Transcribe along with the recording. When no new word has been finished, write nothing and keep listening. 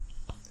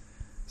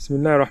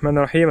Bismillah ar-Rahman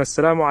ar-Rahim.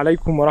 Assalamu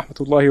alaikum wa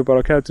rahmatullahi wa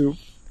barakatuh,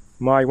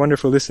 my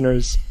wonderful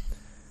listeners.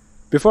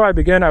 Before I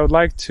begin, I would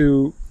like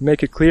to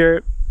make it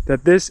clear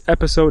that this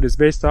episode is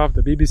based off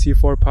the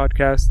BBC4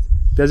 podcast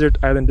Desert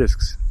Island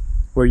Discs,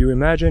 where you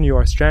imagine you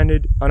are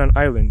stranded on an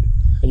island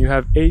and you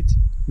have 8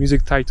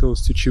 music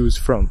titles to choose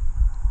from.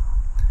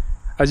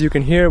 As you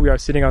can hear, we are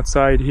sitting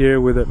outside here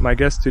with my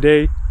guest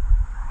today,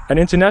 an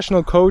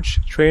international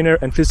coach, trainer,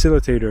 and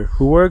facilitator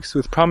who works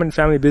with prominent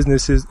family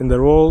businesses in the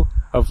role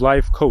of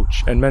life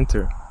coach and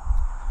mentor.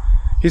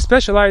 He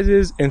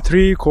specializes in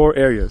 3 core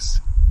areas: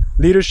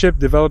 leadership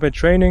development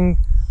training,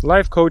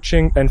 life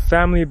coaching, and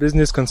family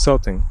business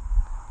consulting,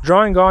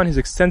 drawing on his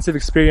extensive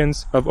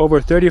experience of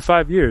over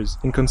 35 years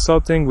in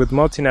consulting with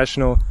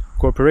multinational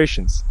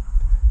corporations,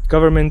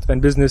 government and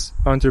business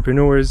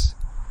entrepreneurs.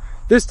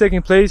 This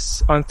taking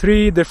place on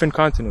 3 different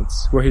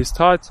continents, where he's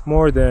taught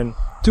more than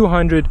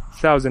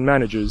 200,000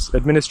 managers,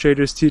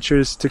 administrators,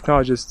 teachers,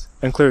 technologists,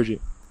 and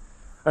clergy.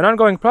 An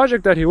ongoing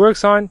project that he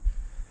works on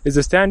is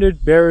the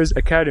Standard Bearers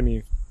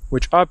Academy,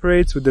 which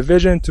operates with the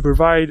vision to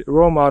provide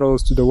role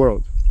models to the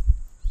world.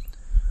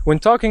 When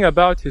talking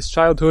about his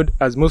childhood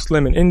as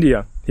Muslim in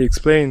India, he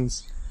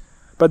explains,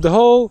 "But the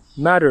whole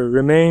matter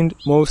remained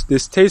most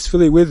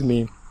distastefully with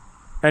me,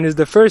 and is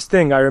the first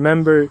thing I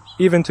remember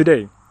even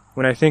today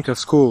when I think of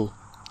school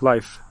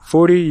life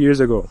 40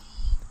 years ago.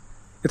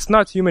 It's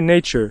not human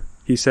nature,"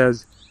 he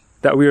says,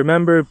 "that we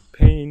remember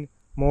pain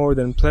more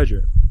than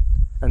pleasure.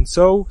 And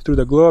so, through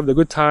the glow of the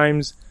good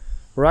times,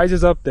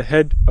 rises up the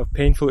head of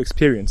painful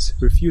experience,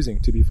 refusing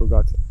to be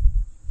forgotten."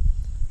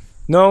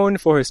 Known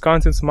for his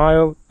constant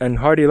smile and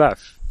hearty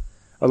laugh,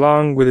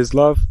 along with his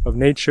love of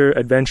nature,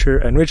 adventure,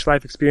 and rich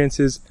life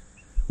experiences,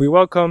 we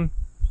welcome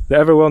the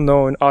ever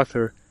well-known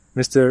author,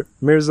 Mr.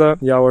 Mirza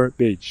Yawar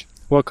Beige.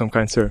 Welcome,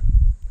 kind sir.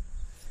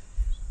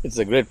 It's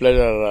a great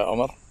pleasure,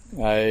 Omar.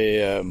 I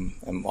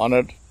am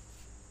honored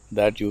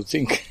that you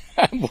think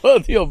I'm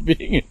worthy of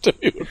being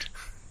interviewed.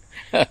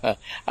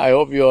 I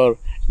hope your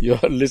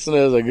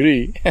listeners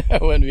agree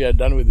when we are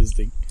done with this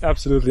thing.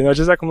 Absolutely. No,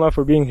 Jazakumullah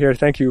for being here.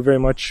 Thank you very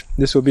much.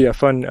 This will be a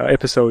fun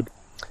episode.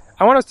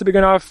 I want us to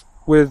begin off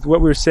with what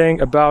we were saying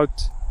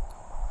about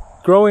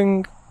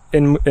growing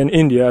in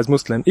India as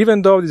Muslim,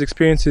 even though these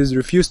experiences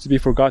refuse to be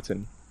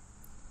forgotten.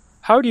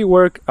 How do you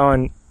work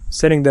on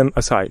setting them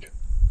aside?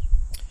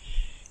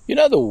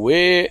 The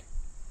way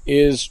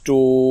is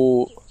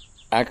to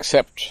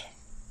accept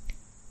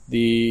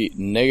the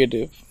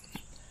negative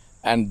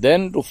and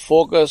then to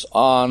focus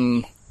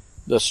on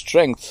the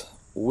strength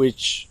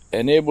which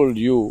enabled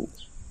you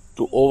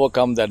to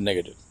overcome that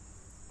negative.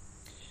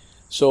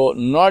 So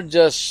not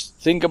just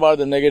think about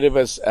the negative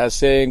as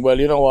saying, well,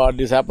 you know what,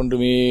 this happened to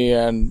me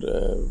and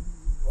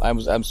I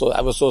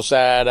was so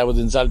sad, I was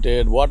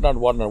insulted, whatnot,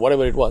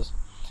 whatever it was.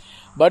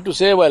 But to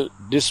say, well,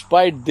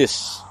 despite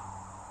this,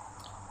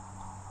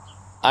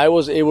 I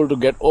was able to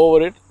get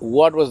over it.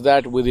 What was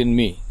that within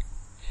me?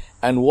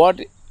 And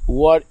what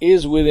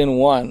is within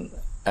one,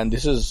 and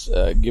this is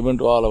given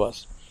to all of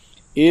us,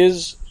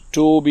 is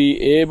to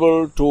be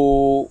able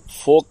to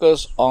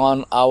focus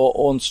on our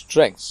own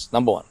strengths,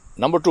 number 1.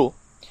 Number 2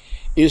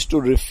 is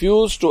to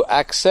refuse to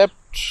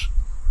accept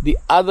the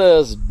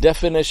other's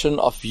definition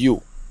of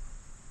you.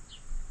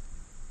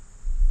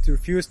 To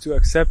refuse to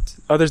accept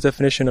others'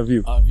 definition of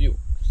you. Of you.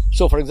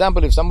 So, for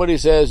example, if somebody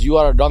says, you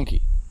are a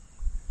donkey,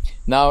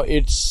 now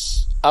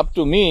it's up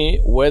to me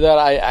whether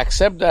I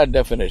accept that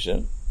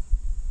definition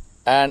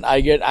and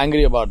I get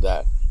angry about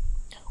that,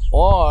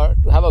 or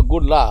to have a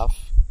good laugh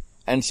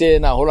and say,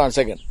 now hold on a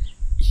second,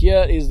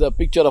 here is the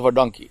picture of a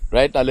donkey,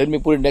 right? Now let me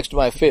put it next to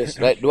my face,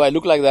 right? Do I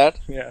look like that?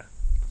 Yeah.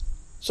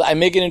 So I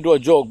make it into a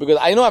joke because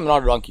I know I'm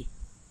not a donkey.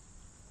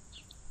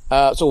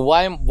 So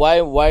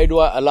why do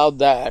I allow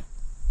that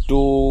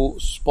to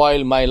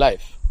spoil my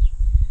life?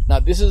 Now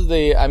this is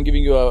I'm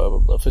giving you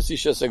a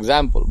facetious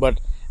example, but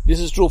this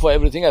is true for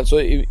everything else. So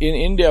in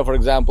India, for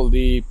example,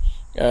 the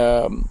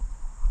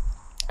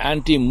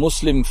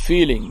anti-Muslim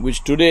feeling,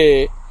 which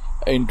today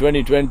in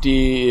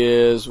 2020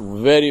 is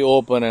very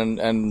open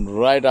and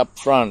right up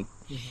front.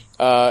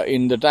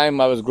 In the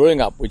time I was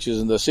growing up, which is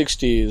in the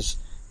 60s,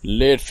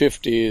 late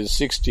 50s,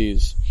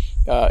 60s,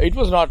 it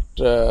was not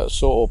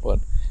so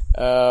open.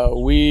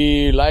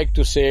 We like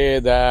to say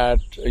that,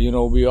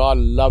 we all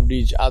loved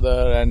each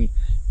other and,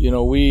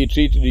 we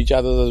treated each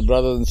other as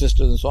brothers and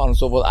sisters and so on and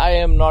so forth. I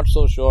am not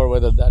so sure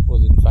whether that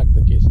was in fact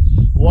the case.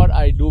 What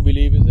I do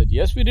believe is that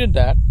yes, we did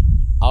that.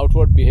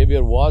 Outward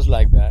behavior was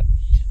like that.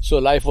 So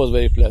life was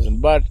very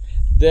pleasant. But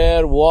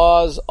there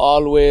was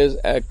always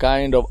a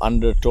kind of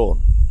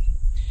undertone.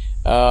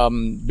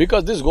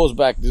 Because this goes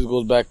back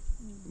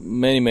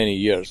many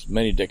years,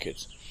 many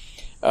decades.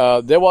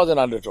 There was an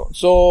undertone.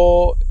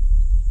 So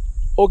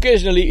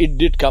occasionally it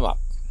did come up.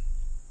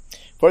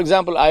 For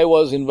example, I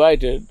was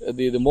invited,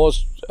 the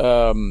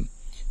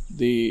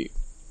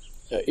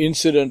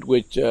incident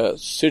which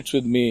sits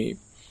with me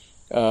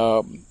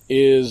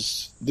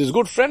is this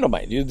good friend of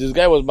mine. This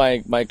guy was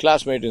my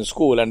classmate in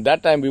school, and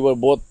that time we were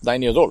both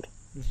 9 years old.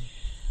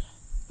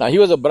 Now he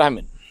was a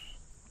Brahmin,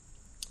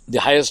 the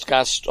highest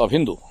caste of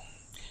Hindu.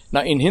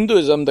 Now, in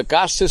Hinduism, the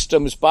caste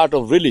system is part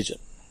of religion.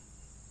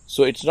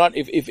 So it's not,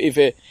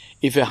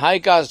 if a high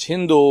caste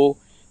Hindu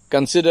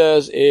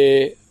considers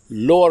a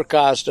lower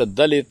caste, a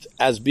Dalit,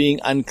 as being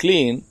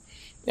unclean,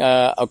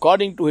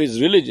 according to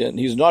his religion,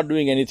 he's not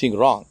doing anything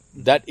wrong.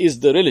 That is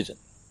the religion.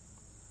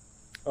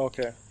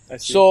 Okay, I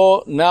see.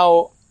 So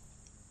now,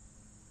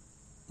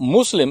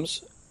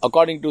 Muslims,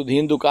 according to the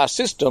Hindu caste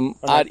system,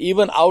 are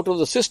even out of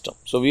the system.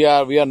 So we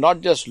are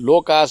not just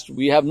low caste;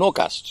 we have no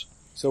caste.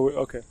 So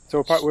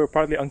we're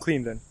partly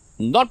unclean then.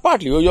 Not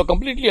partly. You're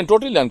completely and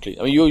totally unclean.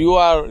 I mean, you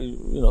are,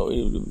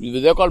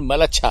 they're called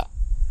malacha,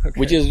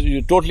 which is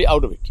you're totally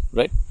out of it,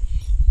 right?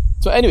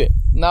 So anyway,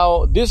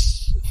 now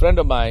this friend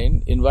of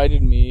mine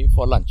invited me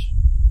for lunch.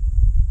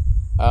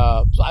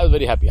 So I was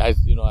very happy.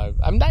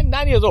 I'm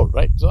 9 years old,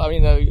 right? So I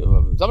mean,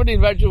 somebody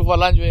invites you for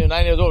lunch when you're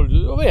 9 years old,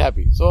 you're very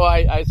happy. So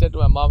I said to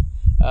my mom,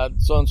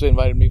 so and so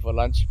invited me for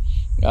lunch,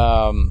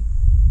 and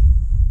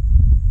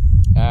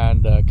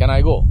can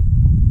I go?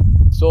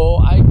 So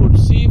I could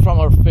see from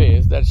her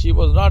face that she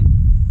was not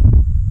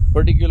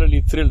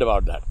particularly thrilled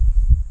about that.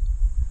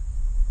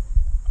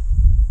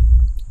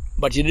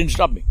 But she didn't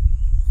stop me.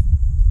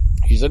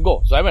 She said,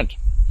 go. So I went.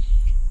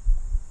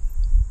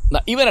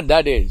 Now, even at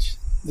that age,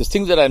 there's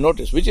things that I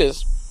noticed, which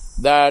is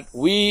that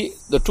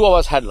the two of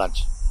us had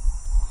lunch.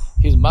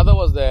 His mother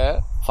was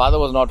there, father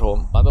was not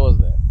home, mother was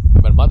there,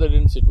 but mother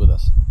didn't sit with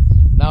us.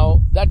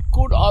 Now, that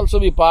could also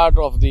be part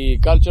of the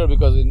culture,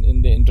 because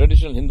in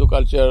traditional Hindu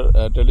culture,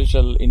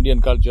 traditional Indian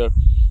culture,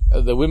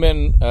 the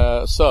women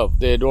serve.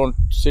 They don't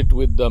sit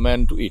with the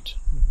men to eat,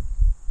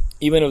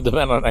 even if the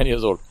men are 9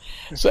 years old.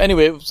 So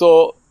anyway,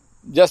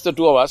 just the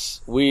two of us,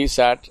 we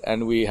sat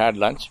and we had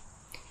lunch.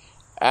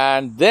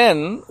 And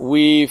then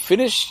we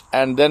finished,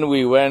 and then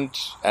we went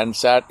and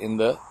sat in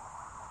the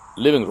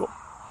living room.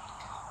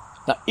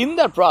 Now, in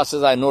that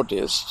process, I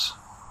noticed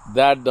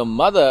that the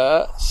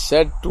mother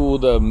said to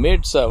the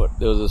maid servant,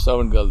 there was a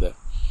servant girl there,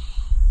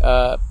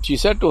 she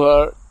said to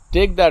her,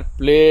 take that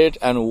plate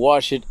and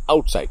wash it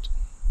outside.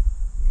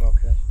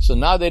 Okay. So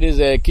now there is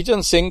a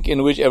kitchen sink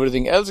in which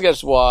everything else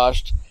gets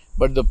washed,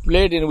 but the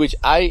plate in which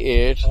I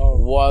ate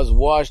was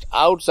washed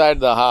outside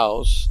the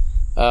house,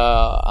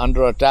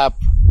 under a tap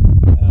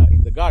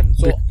in the garden.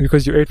 So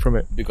because you ate from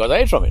it. Because I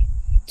ate from it.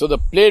 So the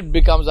plate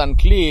becomes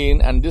unclean,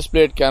 and this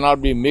plate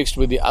cannot be mixed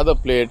with the other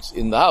plates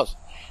in the house.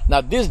 Now,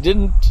 this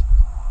didn't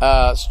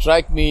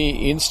strike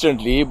me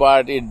instantly,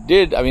 but it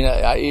did. I mean,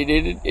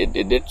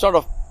 it did sort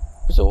of.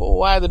 So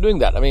why are they doing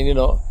that? I mean,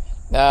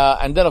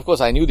 and then of course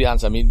I knew the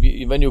answer. I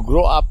mean, when you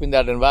grow up in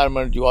that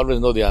environment, you always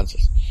know the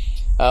answers.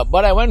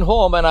 But I went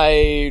home and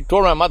I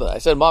told my mother. I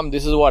said, Mom,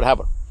 this is what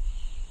happened.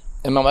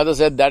 And my mother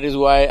said, that is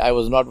why I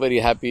was not very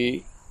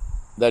happy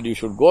that you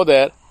should go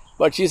there.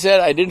 But she said,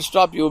 I didn't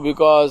stop you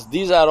because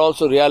these are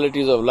also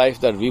realities of life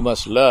that we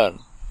must learn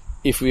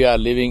if we are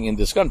living in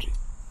this country.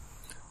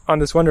 On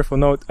this wonderful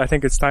note, I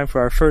think it's time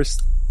for our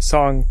first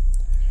song,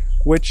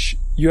 which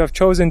you have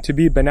chosen to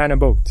be Banana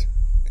Boat.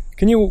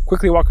 Can you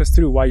quickly walk us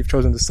through why you've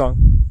chosen this song?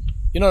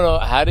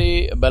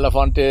 Harry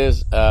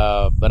Belafonte's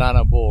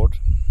Banana Boat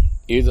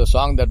is a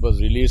song that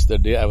was released the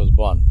day I was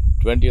born,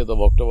 20th of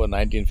October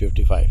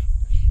 1955.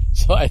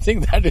 So I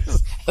think that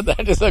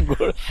is a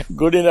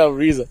good enough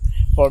reason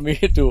for me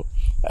to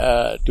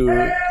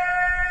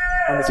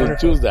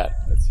choose that.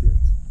 Let's hear it.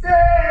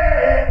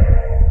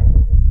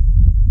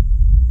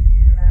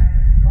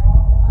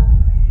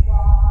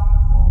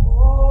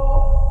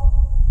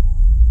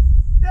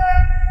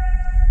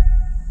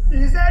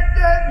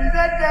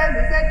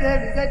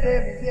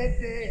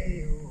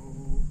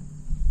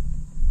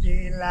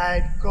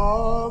 Daylight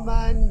come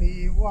and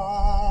me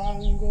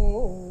want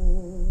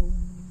go.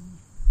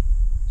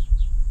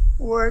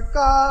 Work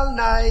all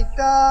night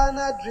and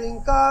a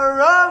drink a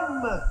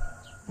rum.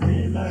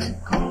 Daylight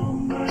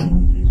come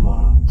and me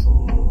want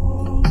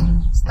go.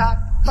 Stack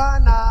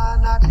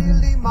banana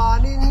till the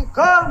morning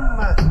come.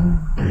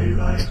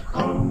 Daylight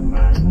come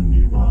and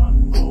me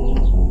want go.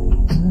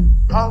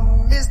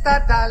 Come,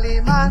 Mr.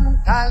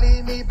 Tallyman,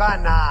 tally me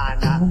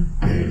banana.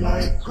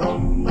 Daylight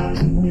come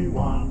and me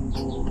want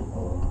go.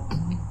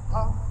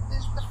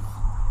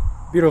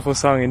 Beautiful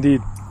song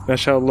indeed,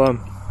 mashallah.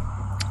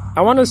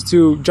 I want us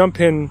to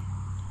jump in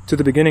to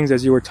the beginnings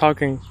as you were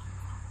talking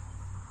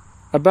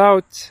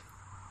about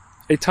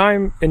a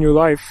time in your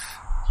life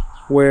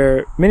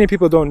where many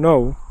people don't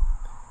know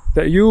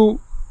that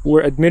you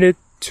were admitted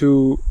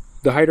to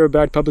the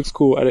Hyderabad public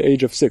school at the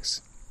age of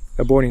 6,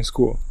 a boarding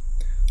school.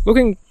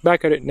 Looking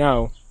back at it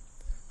now,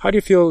 how do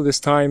you feel this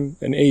time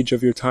and age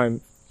of your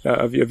time,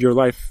 of your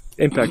life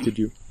impacted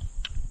you?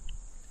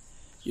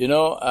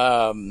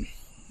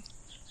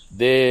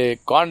 They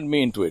conned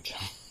me into it.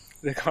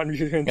 They conned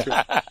you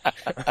into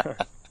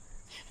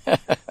it.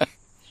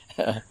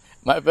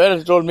 My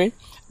parents told me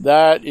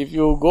that if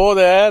you go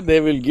there, they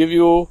will give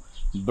you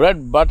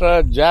bread,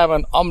 butter, jam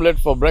and omelette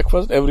for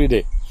breakfast every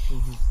day.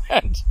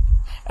 Mm-hmm.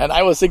 And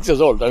I was 6 years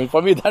old. I mean,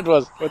 for me that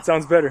was... What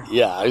sounds better?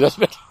 Yeah, it was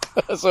better.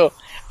 So,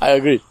 I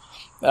agreed.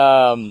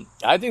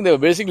 I think they were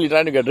basically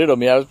trying to get rid of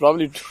me. I was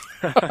probably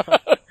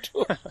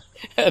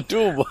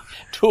too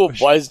too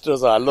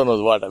boisterous, or Allah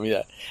knows what. I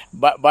mean,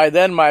 by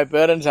then my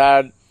parents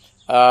had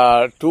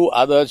 2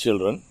 other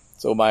children.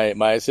 So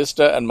my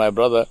sister and my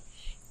brother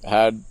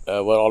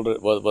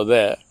were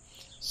there.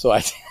 So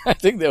I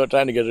think they were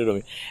trying to get rid of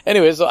me.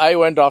 Anyway, so I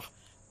went off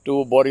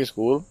to boarding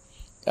school.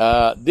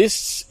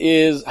 This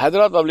is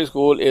Hyderabad Public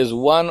School is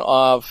one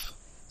of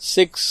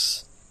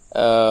 6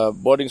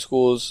 boarding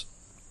schools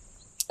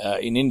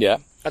in India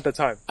At the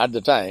time.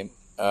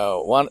 They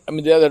are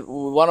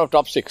one of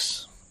top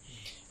 6,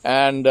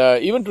 and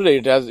even today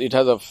it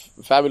has a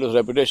fabulous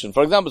reputation.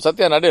 For example,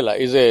 Satya Nadella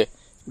is a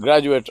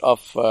graduate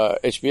of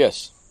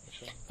HBS,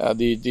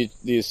 the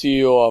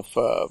CEO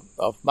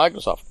of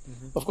Microsoft.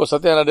 Mm-hmm. Of course,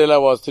 Satya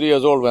Nadella was 3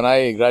 years old when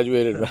I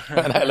graduated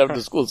when I left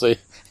the school, so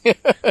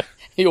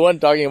you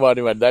weren't talking about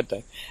him at that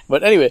time.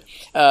 But anyway,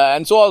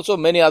 and so also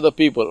many other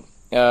people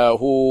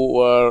who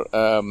were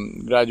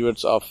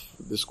graduates of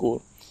the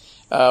school.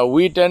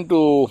 We tend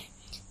to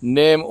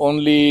name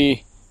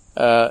only,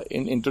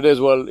 in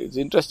today's world, it's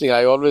interesting,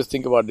 I always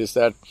think about this,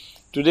 that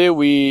today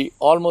we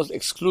almost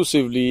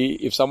exclusively,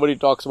 if somebody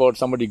talks about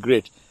somebody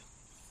great,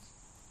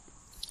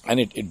 and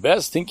it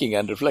bears thinking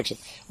and reflection,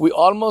 we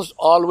almost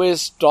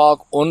always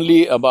talk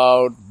only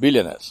about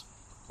billionaires.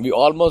 We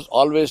almost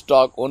always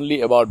talk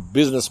only about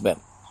businessmen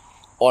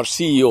or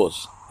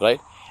CEOs, right?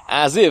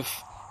 As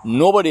if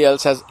nobody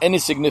else has any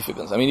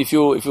significance. I mean, if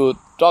you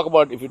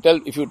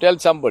tell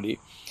somebody,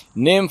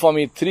 name for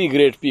me 3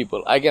 great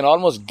people, I can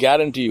almost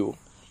guarantee you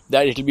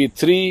that it will be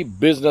 3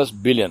 business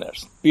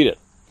billionaires, period.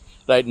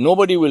 Right?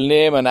 Nobody will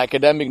name an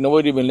academic,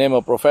 nobody will name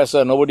a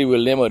professor, nobody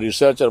will name a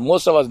researcher.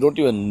 Most of us don't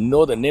even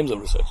know the names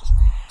of researchers.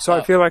 So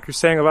I feel like you're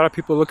saying a lot of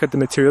people look at the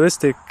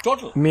materialistic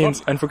means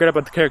totally. and forget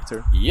about the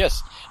character.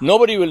 Yes.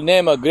 Nobody will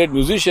name a great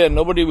musician,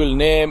 nobody will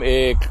name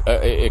a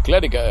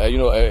cleric,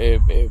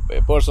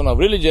 a person of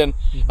religion.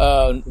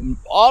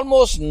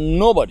 Almost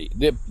nobody.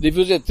 If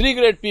you say 3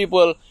 great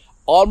people,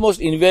 almost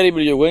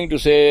invariably you're going to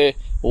say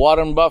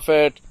Warren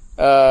Buffett,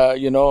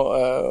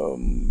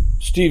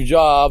 Steve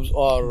Jobs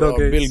or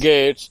Bill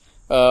Gates,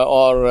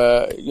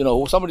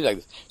 or somebody like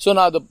this. So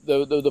now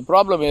the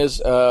problem is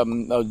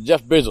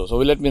Jeff Bezos. So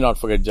let me not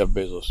forget Jeff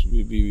Bezos.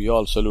 We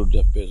all salute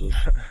Jeff Bezos.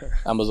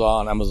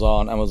 Amazon.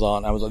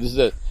 This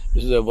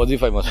is a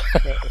wazifa.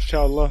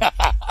 Inshallah.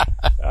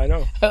 I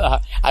know.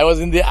 I was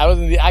in the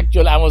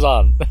actual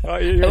Amazon. Oh,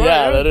 you're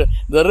right.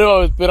 The river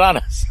with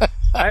piranhas.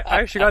 I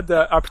actually got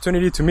the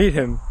opportunity to meet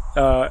him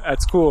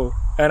at school,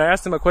 and I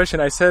asked him a question.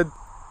 I said,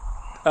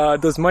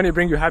 does money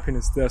bring you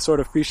happiness? The sort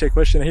of cliche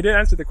question. He didn't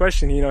answer the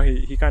question.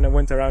 He kind of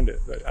went around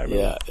it. But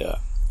yeah.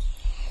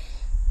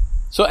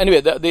 So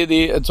anyway,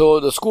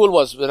 the school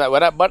was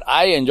but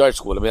I enjoyed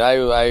school. I mean,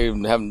 I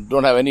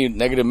don't have any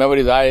negative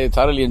memories. I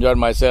thoroughly enjoyed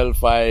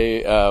myself.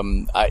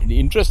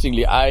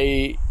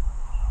 Interestingly,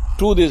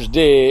 to this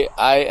day,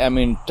 I am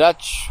in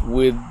touch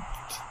with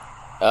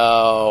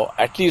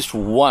at least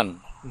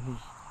one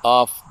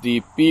of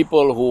the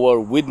people who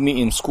were with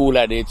me in school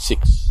at age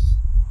 6.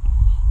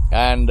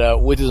 And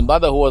with his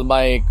mother, who was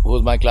my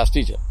class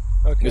teacher,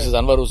 Mrs.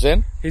 Anwar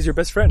Hussain. He's your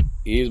best friend.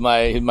 He's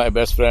my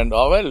best friend.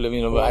 Oh well,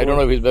 I don't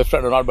know if he's best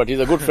friend or not, but he's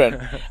a good friend.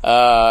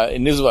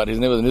 In Nizwar, his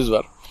name was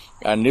Nizwar,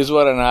 and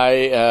Nizwar and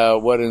I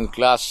were in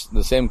class,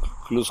 the same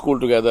school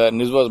together.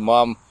 Nizwar's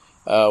mom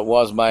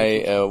was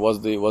my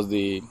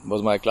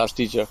class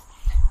teacher,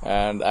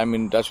 and I'm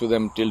in touch with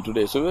them till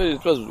today. So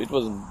it was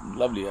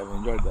lovely. I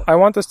enjoyed that. I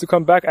want us to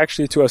come back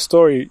actually to a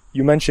story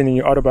you mentioned in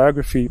your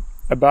autobiography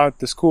about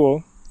the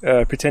school.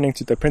 Pertaining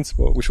to the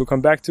principal, which we'll come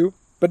back to.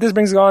 But this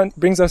brings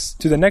us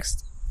to the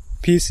next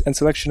piece and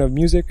selection of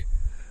music,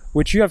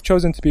 which you have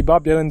chosen to be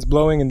Bob Dylan's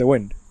Blowing in the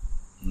Wind.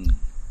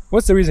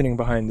 What's the reasoning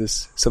behind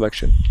this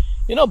selection?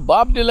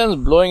 Bob Dylan's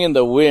Blowing in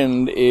the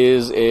Wind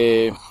is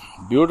a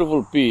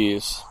beautiful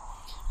piece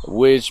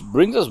which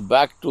brings us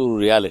back to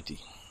reality.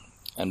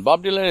 And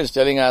Bob Dylan is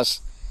telling us,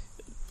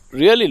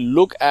 really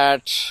look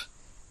at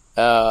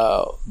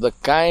the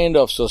kind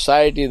of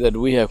society that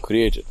we have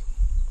created.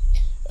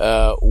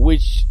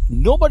 Which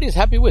nobody is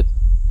happy with,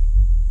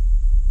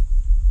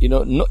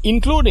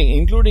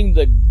 including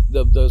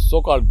the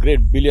so-called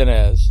great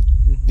billionaires.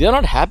 They are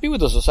not happy with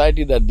the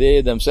society that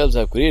they themselves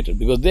have created,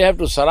 because they have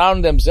to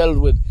surround themselves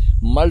with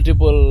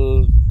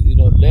multiple,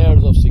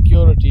 layers of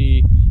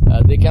security.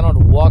 They cannot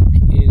walk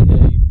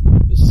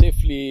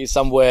safely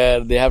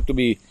somewhere. They have to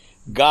be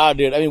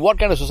guarded. I mean, what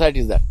kind of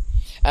society is that?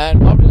 And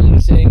Bob Dylan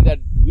is saying that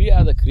we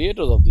are the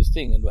creators of this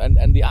thing,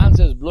 and the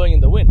answer is blowing in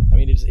the wind. I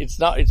mean, it's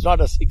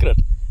not a secret.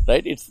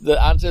 Right? The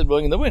answer is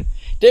blowing in the wind.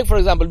 Take, for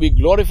example, we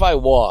glorify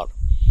war.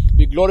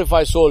 We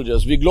glorify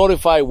soldiers. We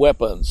glorify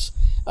weapons.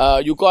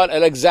 You call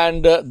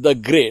Alexander the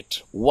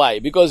Great. Why?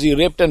 Because he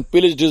raped and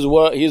pillaged his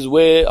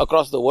way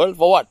across the world.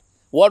 For what?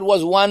 What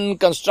was one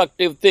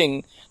constructive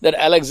thing that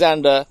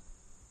Alexander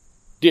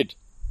did?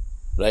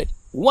 Right?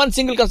 One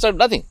single constructive,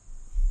 nothing.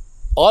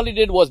 All he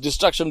did was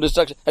destruction,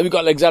 and we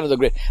call Alexander the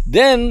Great.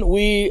 Then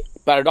we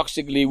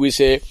paradoxically, we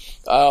say,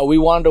 we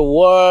want a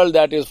world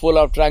that is full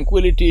of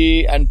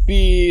tranquility and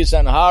peace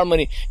and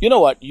harmony. You know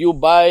what? You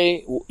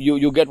buy,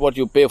 you get what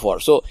you pay for.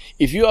 So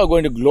if you are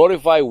going to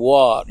glorify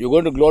war, you're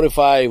going to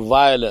glorify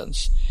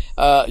violence,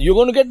 you're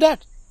going to get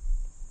that.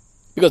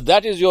 Because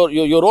that is your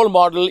role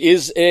model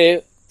is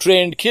a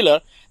trained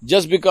killer.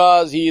 Just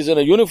because he is in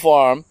a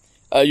uniform,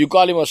 you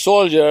call him a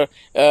soldier,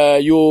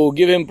 you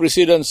give him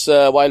precedence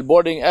while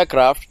boarding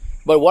aircraft.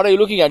 But what are you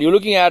looking at? You're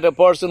looking at a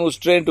person who's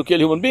trained to kill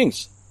human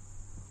beings.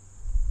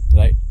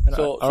 Right? And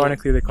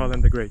ironically, they call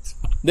them the greats.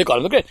 They call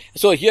him the great.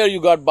 So here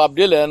you got Bob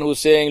Dylan who's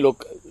saying,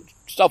 look,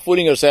 stop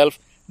fooling yourself.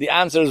 The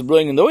answer is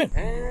blowing in the wind.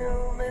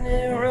 How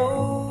many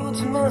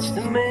roads must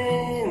a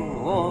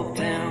man walk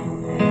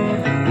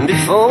down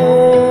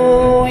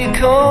before you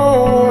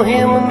call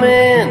him a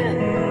man?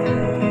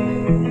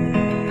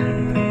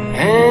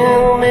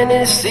 How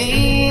many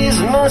seas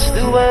must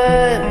the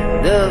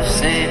white dove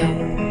sail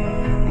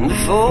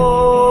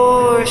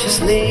before she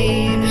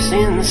sleeps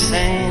in the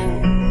sand?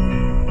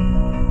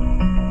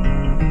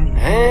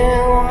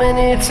 How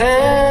many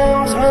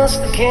times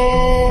must the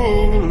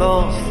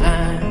cannonballs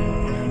fly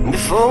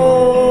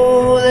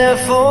before they're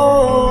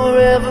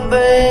forever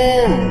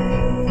banned?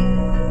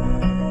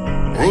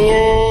 The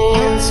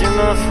answer,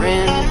 my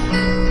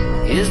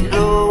friend, is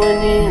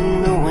blowing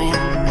in the wind.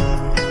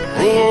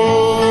 The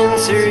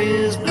answer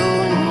is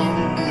blowing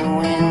in the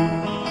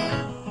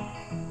wind.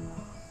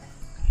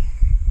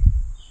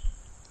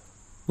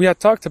 We had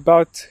talked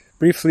about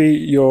briefly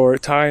your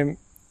time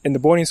in the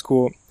boarding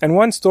school, and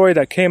one story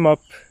that came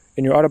up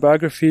in your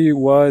autobiography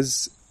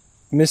was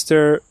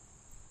Mr.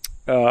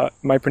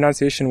 My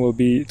pronunciation will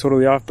be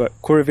totally off, but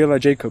Kuruvilla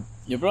Jacob.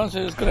 Your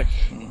pronunciation is correct.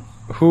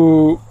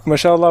 Who,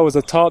 mashallah, was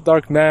a tall,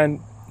 dark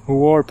man who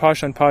wore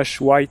posh and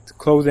posh white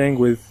clothing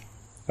with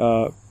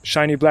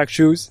shiny black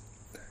shoes.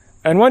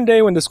 And one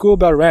day when the school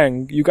bell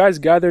rang, you guys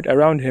gathered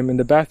around him in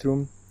the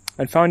bathroom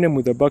and found him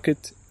with a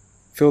bucket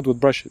filled with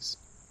brushes.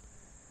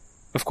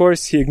 Of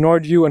course, he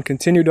ignored you and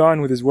continued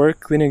on with his work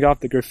cleaning out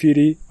the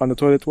graffiti on the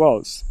toilet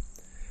walls.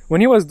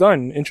 When he was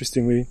done,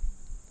 interestingly,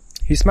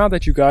 he smiled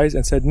at you guys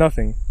and said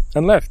nothing,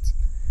 and left.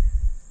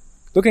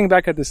 Looking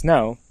back at this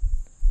now,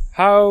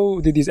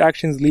 how did these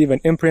actions leave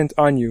an imprint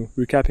on you,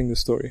 recapping the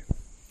story?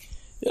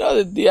 You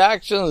know, the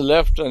actions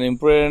left an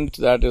imprint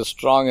that is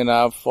strong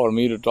enough for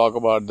me to talk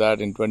about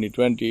that in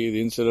 2020. The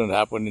incident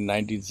happened in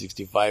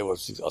 1965 or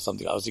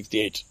something. I was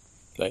 68,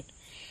 right?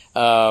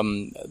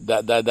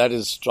 That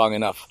is strong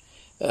enough.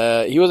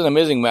 He was an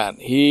amazing man.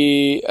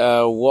 He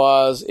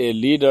was a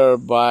leader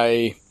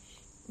by...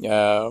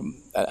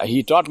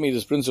 he taught me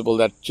this principle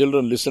that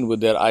children listen with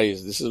their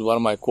eyes. This is one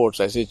of my quotes.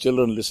 I say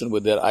children listen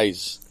with their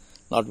eyes,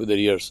 not with their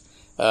ears.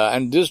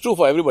 And this is true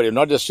for everybody,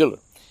 not just children.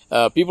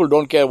 People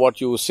don't care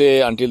what you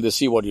say until they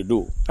see what you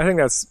do. I think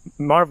that's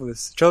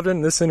marvelous.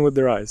 Children listen with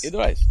their eyes. With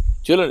their eyes.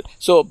 Children.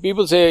 So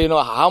people say,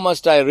 how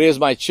must I raise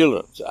my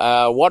children?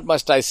 What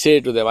must I say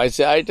to them? I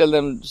tell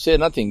them, say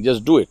nothing,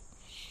 just do it.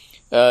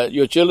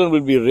 Your children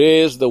will be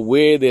raised the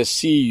way they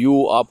see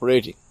you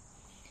operating.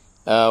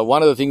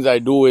 One of the things I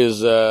do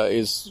is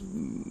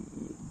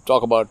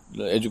talk about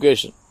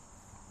education,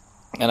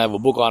 and I have a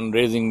book on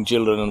raising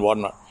children and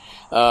whatnot.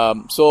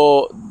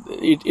 So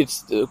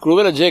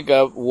Kuruvilla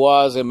Jacob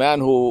was a man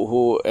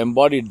who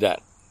embodied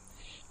that.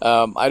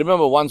 I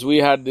remember once we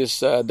had this,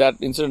 that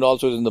incident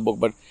also is in the book,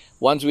 but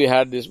once we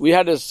had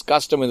this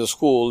custom in the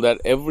school that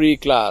every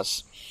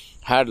class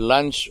had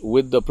lunch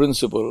with the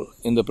principal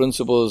in the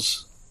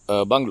principal's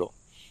bungalow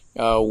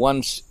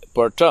once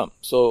per term.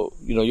 So,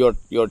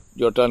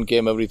 your turn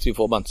came every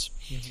 3-4 months.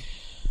 Mm-hmm.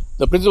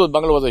 The principal's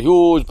bungalow was a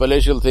huge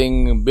palatial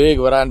thing, big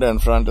veranda in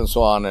front and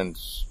so on, and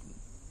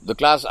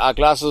our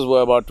classes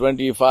were about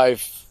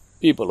 25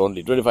 people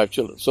only, 25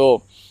 children.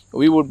 So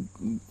we would,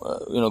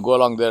 go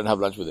along there and have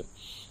lunch with him.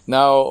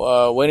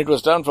 Now, when it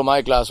was turn for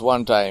my class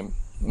one time,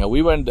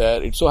 we went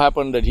there. It so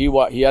happened that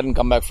he hadn't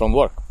come back from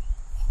work.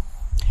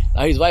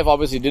 Now, his wife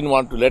obviously didn't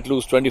want to let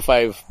loose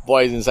 25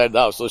 boys inside the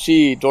house, so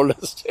she told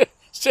us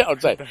stay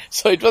outside.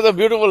 So it was a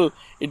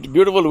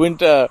beautiful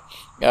winter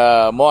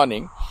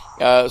morning.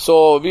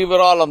 So we were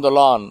all on the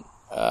lawn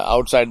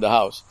outside the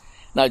house.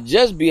 Now,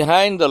 just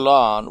behind the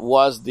lawn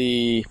was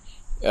the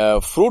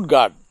fruit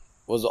garden,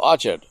 was the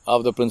orchard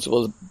of the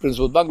principal's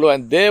bungalow,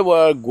 and there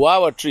were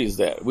guava trees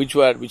there, which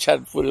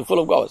had full of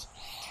guavas.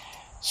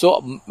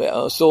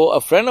 So a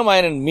friend of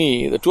mine and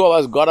me, the two of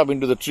us got up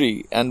into the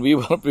tree, and we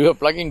were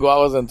plucking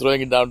guavas and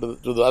throwing it down to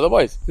the other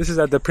boys. This is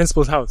at the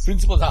principal's house.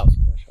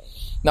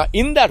 Now,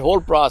 in that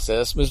whole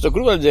process, Mr.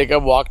 Kuruvilla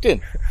Jacob walked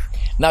in.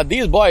 Now,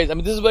 these boys,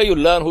 this is where you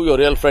learn who your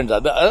real friends are.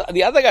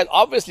 The other guys,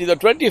 obviously, they're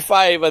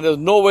 25, and there's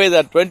no way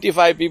that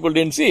 25 people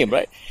didn't see him,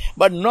 right?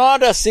 But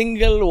not a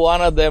single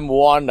one of them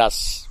warned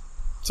us.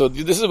 So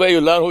this is where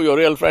you learn who your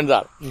real friends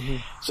are. Mm-hmm.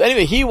 So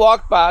anyway, he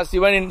walked past, he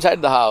went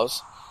inside the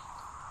house.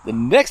 The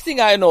next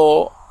thing I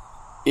know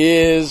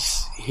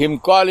is him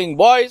calling,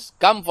 boys,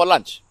 come for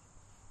lunch.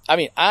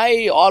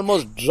 I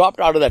almost dropped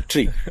out of that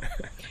tree.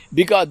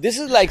 Because this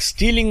is like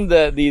stealing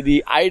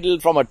the idol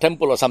from a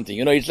temple or something.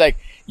 It's like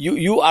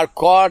you are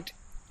caught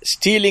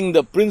stealing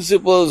the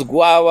principal's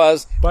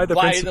guavas By the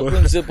principal.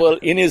 principal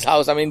in his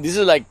house. I mean, this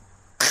is like,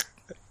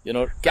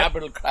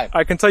 capital crime.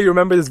 I can tell you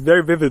remember this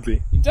very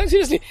vividly.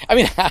 Seriously, I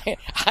mean,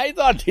 I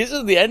thought this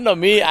is the end of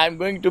me. I'm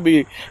going to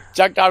be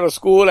chucked out of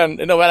school, and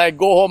when I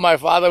go home, my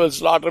father will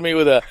slaughter me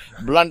with a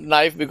blunt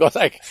knife because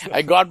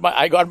I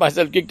got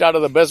myself kicked out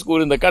of the best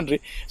school in the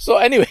country. So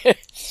anyway,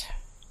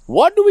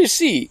 what do we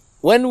see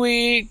when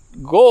we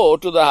go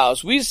to the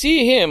house? We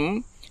see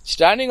him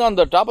standing on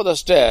the top of the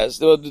stairs.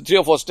 There were 3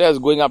 or 4 stairs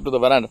going up to the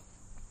veranda.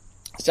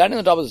 Standing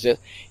on top of the stairs,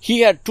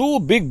 he had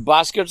 2 big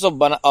baskets of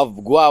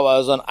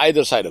guavas on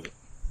either side of him.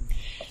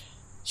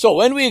 So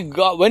when we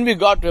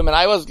got to him, and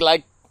I was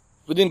like,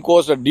 within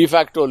course, a de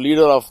facto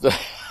leader of the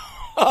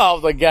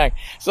of the gang.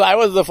 So I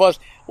was the first.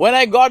 When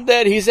I got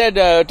there, he said,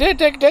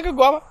 take a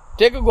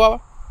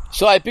guava.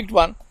 So I picked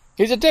one.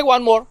 He said, take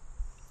one more.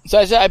 So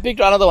I said, I picked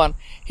another one.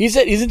 He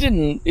said,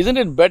 isn't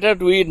it better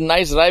to eat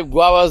nice ripe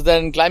guavas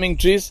than climbing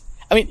trees?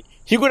 I mean,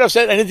 he could have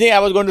said anything. I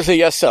was going to say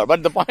yes, sir.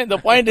 But the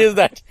point is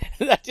that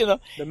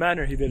the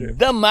manner he did it.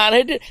 The manner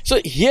he did.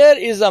 So here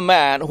is a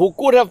man who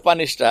could have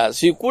punished us.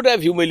 He could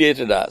have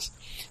humiliated us.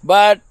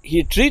 But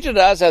he treated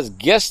us as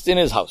guests in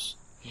his house.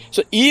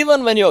 So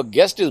even when your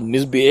guest is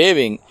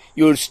misbehaving,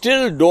 you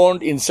still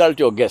don't insult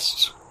your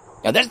guests.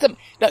 Now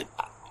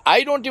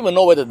I don't even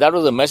know whether that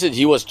was the message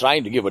he was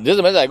trying to give, but this is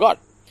the message I got.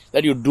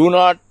 That you do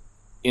not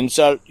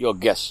insult your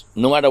guests,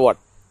 no matter what,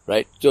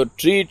 right? So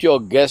treat your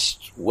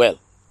guests well.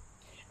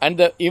 And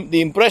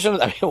the impression,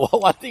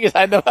 one thing is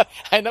I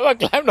never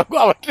climbed a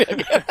guava tree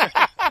again.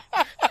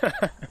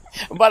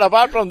 But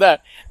apart from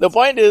that, the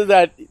point is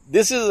that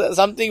this is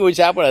something which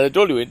happened, as I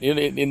told you,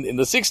 in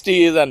the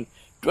 60s and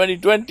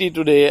 2020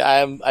 today,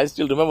 I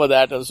still remember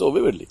that and so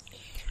vividly.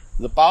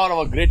 The power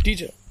of a great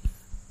teacher.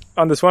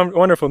 On this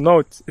wonderful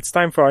note, it's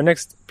time for our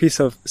next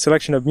piece of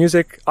selection of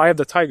music, Eye of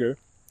the Tiger.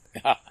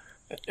 Eye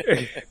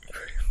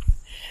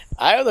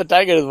of the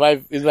Tiger is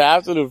my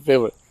absolute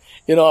favorite.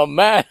 A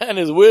man and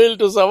his will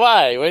to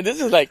survive. I mean,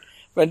 this is like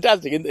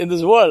fantastic. In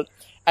this world,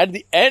 at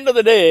the end of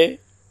the day,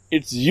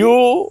 it's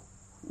you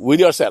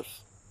with yourself.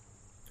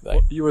 Right?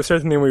 Well, you were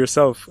certainly with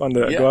yourself on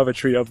the guava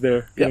tree up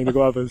there, getting the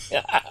guavas.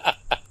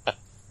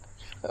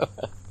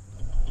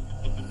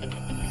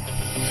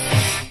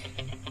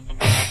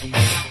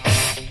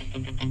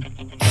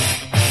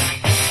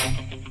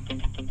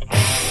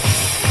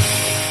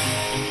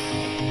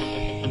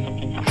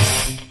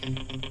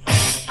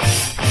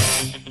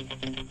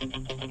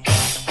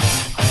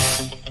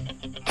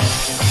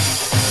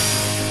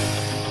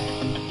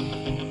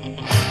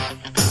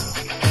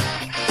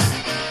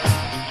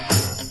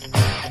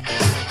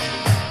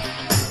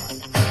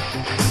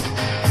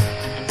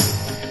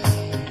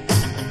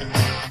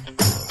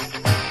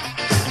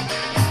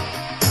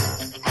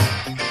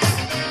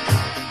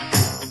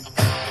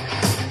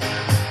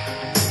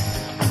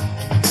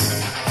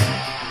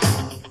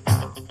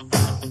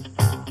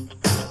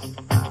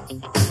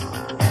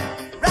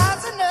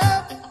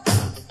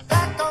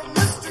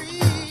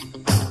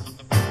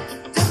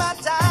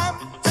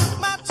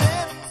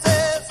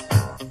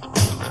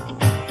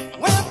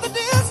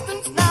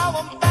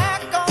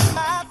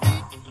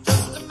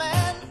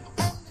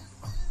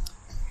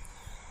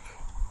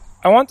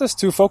 I want us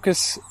to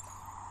focus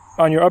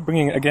on your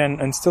upbringing again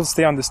and still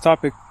stay on this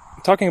topic,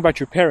 talking about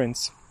your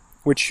parents,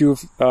 which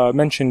you've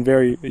mentioned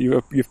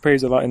you've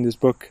praised a lot in this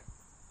book.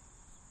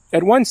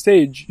 At one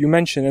stage, you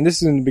mentioned, and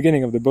this is in the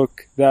beginning of the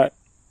book, that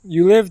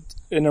you lived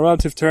in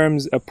relative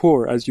terms a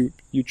poor, as you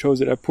chose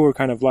it, a poor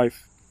kind of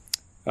life.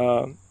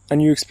 And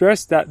you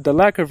expressed that the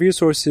lack of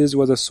resources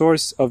was a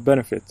source of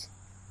benefit.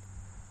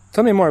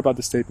 Tell me more about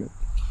the statement.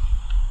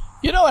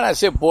 When I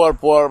say poor,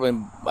 I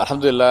mean,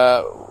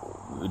 alhamdulillah,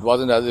 it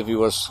wasn't as if we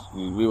was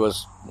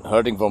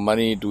hurting for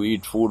money to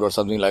eat food or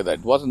something like that.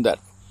 It wasn't that.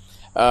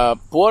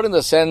 Poor in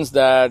the sense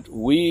that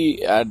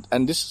we had,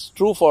 and this is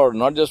true for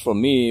not just for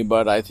me,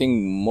 but I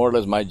think more or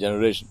less my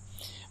generation,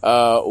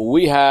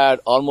 we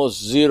had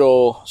almost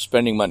zero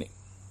spending money.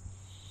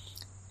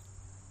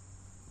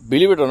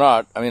 Believe it or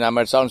not, I mean, I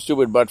might sound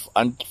stupid, but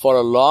for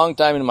a long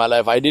time in my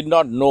life, I did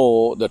not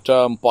know the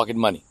term pocket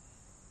money.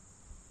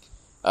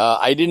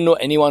 I didn't know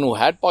anyone who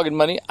had pocket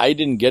money. I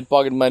didn't get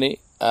pocket money.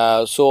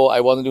 So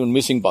I wasn't even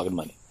missing pocket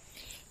money.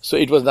 So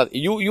it was not,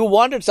 you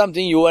wanted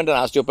something, you went and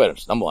asked your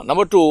parents, number one.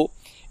 Number two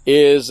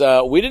is,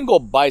 we didn't go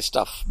buy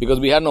stuff because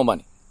we had no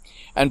money.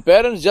 And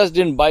parents just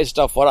didn't buy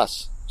stuff for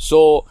us.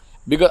 So,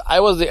 because I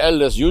was the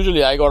eldest,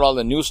 usually I got all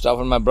the new stuff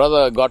and my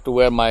brother got to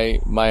wear my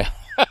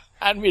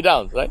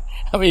hand-me-downs, right?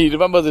 I mean, he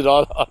remembers it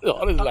all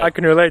his life. I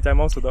can relate, I'm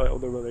also the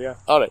older brother, yeah.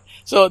 Alright.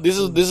 So this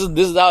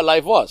is how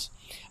life was.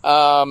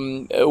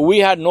 We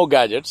had no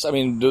gadgets. I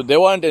mean,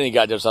 there weren't any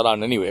gadgets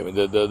around anyway. I mean,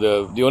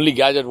 the only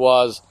gadget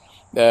was,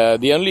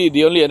 the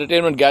only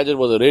entertainment gadget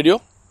was a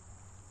radio.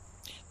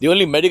 The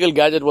only medical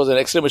gadget was an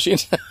X-ray machine.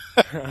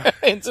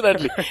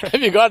 Incidentally,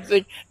 if you got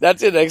sick,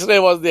 that's it. X-ray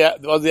was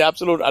the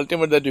absolute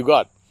ultimate that you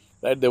got.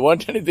 Right? There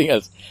weren't anything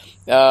else.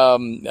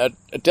 A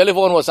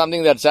telephone was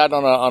something that sat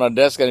on a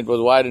desk and it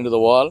was wired into the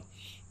wall.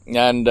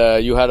 And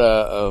you had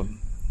a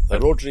a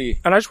rotary.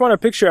 And I just want to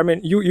picture, I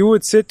mean, you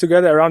would sit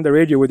together around the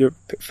radio with your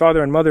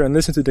father and mother and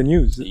listen to the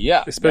news.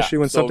 Yeah. Especially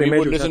when something major.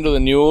 major We would listen to the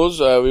news.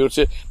 We would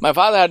sit. My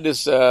father had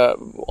this,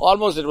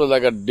 almost it was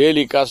like a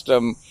daily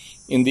custom.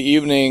 In the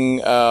evening,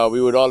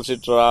 we would all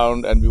sit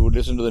around and we would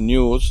listen to the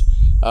news.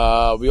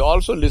 We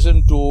also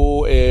listened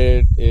to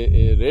a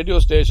radio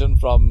station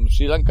from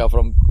Sri Lanka,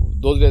 from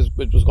those days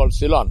it was called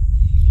Ceylon,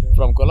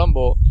 from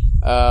Colombo,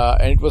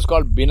 and it was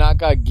called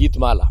Binaka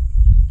Geetmala.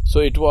 So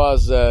it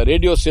was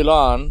Radio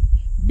Ceylon,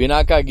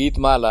 Binaka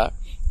Geetmala,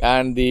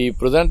 and the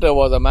presenter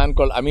was a man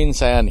called Amin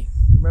Sayani.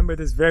 Remember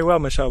this very well,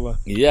 mashallah.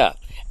 Yeah,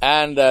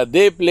 and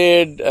they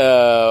played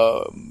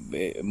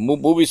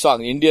movie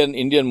songs,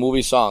 Indian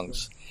movie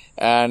songs,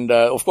 and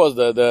of course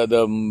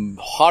the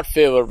hot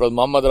favorite was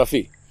Muhammad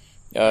Rafi.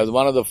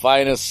 One of the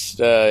finest,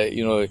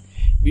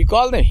 we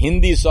call them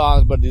Hindi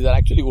songs, but these are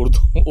actually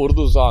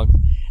Urdu songs.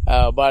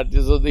 But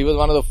he was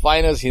one of the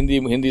finest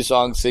Hindi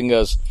song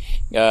singers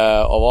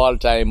of all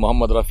time.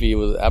 Muhammad Rafi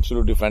was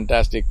absolutely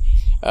fantastic.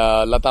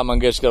 Lata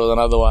Mangeshkar was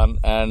another one,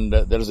 and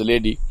there was a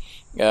lady.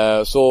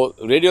 So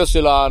Radio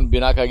Ceylon,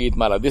 Binaka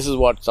Geetmala. This is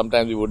what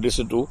sometimes we would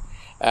listen to,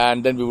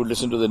 and then we would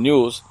listen to the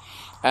news.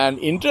 And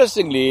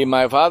interestingly,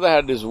 my father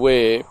had this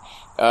way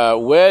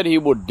where he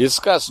would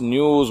discuss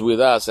news with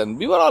us, and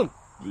we were all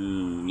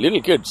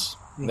little kids.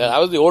 I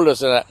was the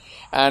oldest,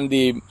 and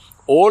the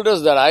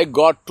oldest that I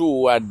got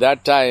to at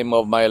that time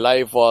of my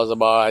life was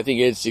about, I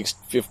think, age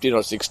 15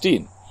 or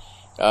 16.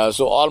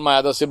 So all my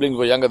other siblings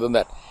were younger than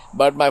that.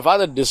 But my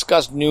father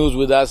discussed news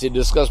with us. He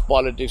discussed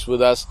politics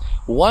with us.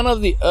 One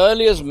of the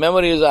earliest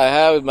memories I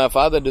have is my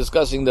father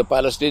discussing the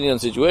Palestinian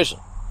situation.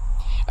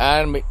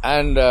 And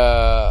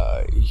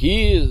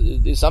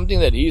something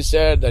that he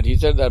said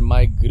that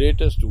my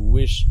greatest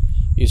wish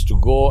is to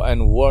go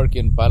and work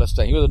in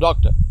Palestine. He was a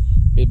doctor.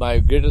 My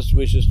greatest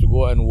wish is to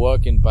go and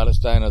work in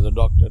Palestine as a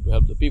doctor to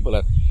help the people.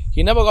 And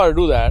he never got to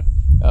do that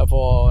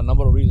for a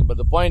number of reasons. But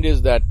the point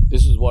is that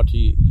this is what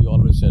he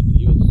always said.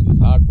 His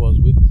heart was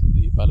with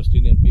the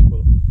Palestinian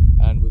people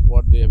and with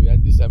what they have.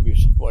 And this time we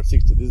talk about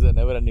 60. This is a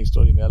never-ending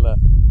story. May Allah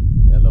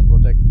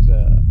protect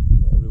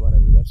everyone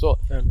everywhere. So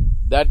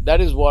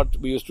that is what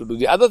we used to do.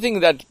 The other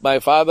thing that my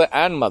father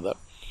and mother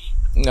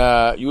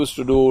used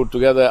to do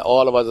together,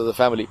 all of us as a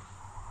family,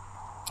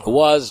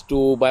 was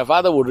my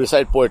father would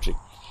recite poetry.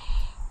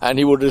 And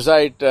he would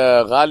recite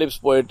Ghalib's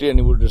poetry, and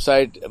he would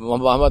recite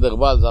Muhammad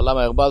Iqbal's,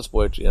 Allama Iqbal's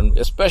poetry, and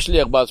especially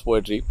Iqbal's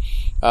poetry.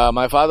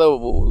 My father,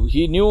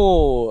 he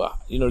knew,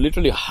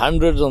 literally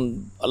hundreds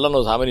and Allah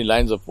knows how many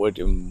lines of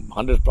poetry,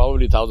 hundreds,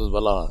 probably thousands,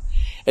 Allah.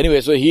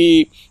 Anyway, so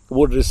he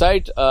would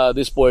recite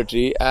this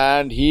poetry,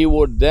 and he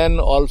would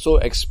then also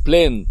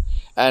explain.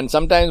 And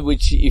sometimes,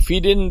 if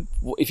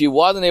he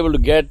wasn't able to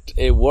get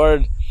a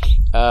word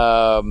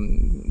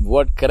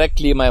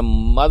correctly, my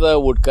mother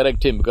would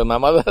correct him, because my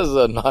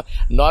mother's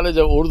knowledge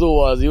of Urdu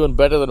was even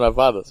better than my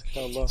father's.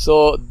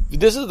 So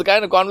this is the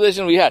kind of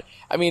conversation we had.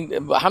 I mean,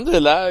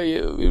 alhamdulillah,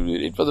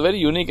 it was a very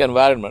unique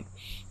environment.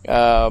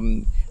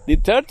 The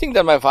third thing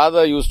that my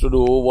father used to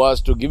do was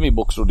to give me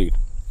books to read.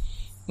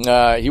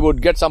 He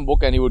would get some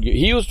book and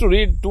he used to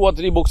read 2 or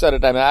 3 books at a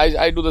time.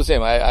 I do the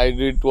same. I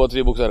read 2 or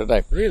 3 books at a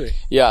time. Really?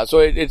 Yeah. So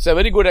it's a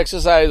very good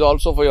exercise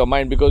also for your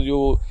mind, because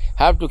you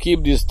have to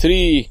keep these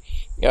 3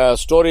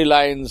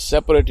 storylines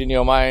separate in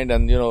your mind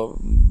and,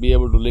 be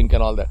able to link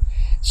and all that.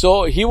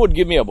 So he would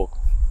give me a book.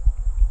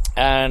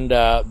 And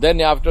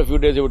then after a few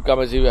days he would come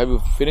and say, have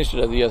you finished it?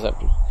 I said, yes, I have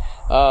to.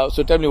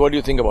 So tell me, what do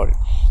you think about it?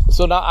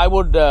 So now I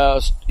would,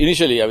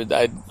 initially,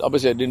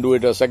 obviously I didn't do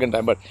it a second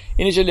time, but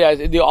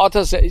initially the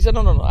author said, he said,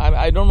 no,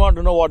 I don't want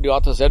to know what the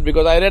author said,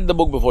 because I read the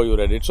book before you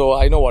read it, so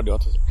I know what the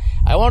author said.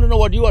 I want to know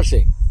what you are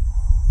saying.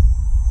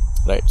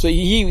 Right? So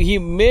he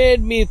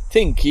made me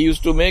think. He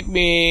used to make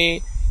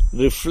me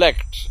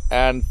reflect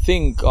and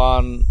think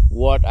on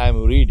what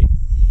I'm reading.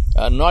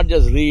 Not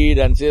just read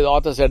and say the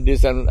author said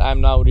this and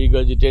I'm now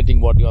regurgitating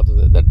what the author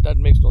said. That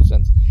makes no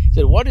sense. He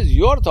said, what is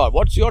your thought?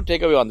 What's your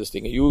takeaway on this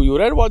thing? You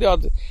read what the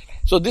author...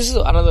 So this is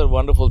another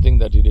wonderful thing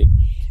that he did.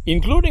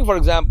 Including, for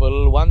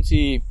example, once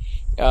he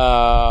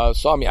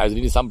saw me, I was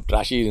reading some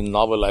trashy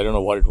novel, I don't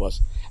know what it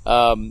was.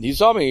 He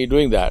saw me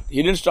doing that.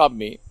 He didn't stop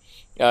me.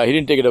 He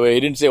didn't take it away. He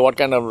didn't say, what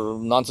kind of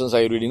nonsense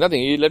are you reading? Nothing.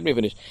 He let me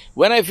finish.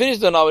 When I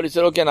finished the novel, he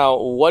said, okay, now,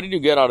 what did you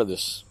get out of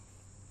this?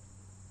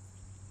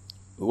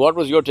 What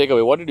was your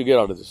takeaway? What did you get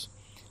out of this?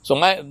 So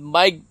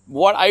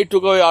what I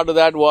took away out of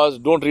that was,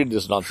 don't read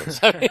this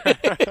nonsense.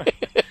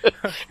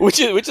 which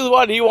is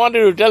what he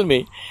wanted to tell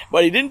me,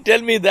 but he didn't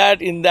tell me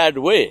that in that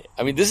way.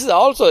 I mean, this is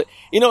also,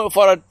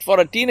 for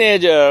a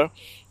teenager,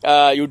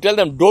 you tell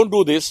them, don't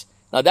do this.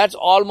 Now that's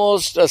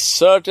almost a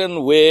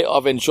certain way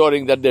of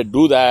ensuring that they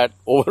do that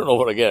over and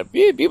over again.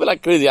 People are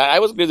crazy. I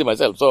was crazy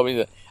myself. So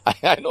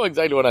I know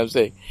exactly what I'm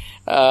saying.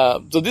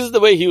 So this is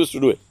the way he used to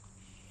do it.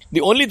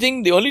 The only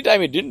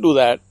time he didn't do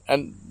that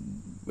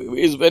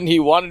is when he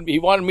wanted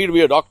me to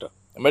be a doctor,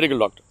 a medical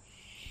doctor.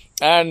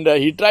 And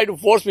he tried to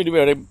force me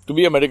to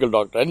be a medical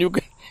doctor. And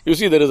you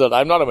see the result.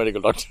 I'm not a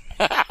medical doctor.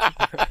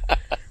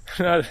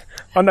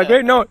 On a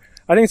great note,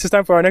 I think it's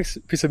time for our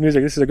next piece of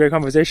music. This is a great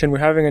conversation we're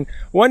having. And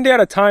One Day at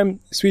a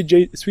Time, Sweet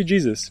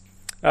Jesus.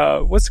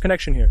 What's the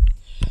connection here?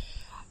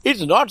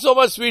 It's not so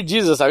much Sweet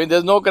Jesus. I mean,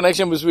 there's no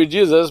connection with Sweet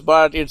Jesus,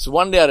 but it's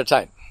one day at a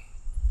time.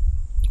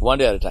 One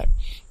day at a time.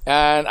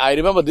 And I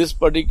remember this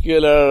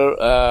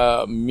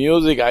particular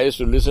music, I used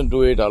to listen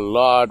to it a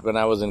lot when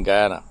I was in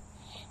Guyana.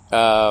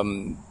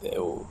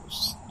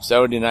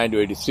 79 to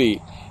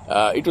 83.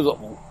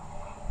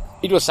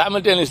 It was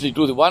simultaneously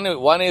two.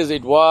 One is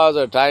it was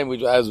a time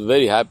which I was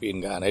very happy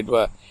in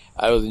Guyana.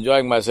 I was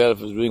enjoying myself,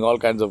 I was doing all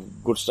kinds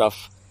of good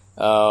stuff.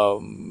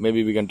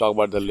 Maybe we can talk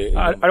about the.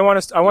 I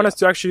want us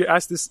to actually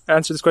answer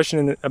this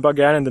question about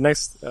Guyana in the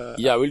next.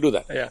 Yeah, we'll do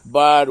that. Yeah.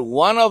 But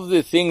one of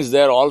the things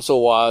there also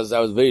was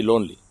I was very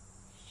lonely.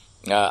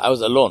 I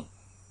was alone,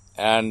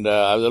 and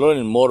I was alone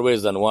in more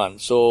ways than one.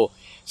 So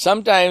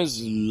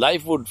sometimes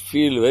life would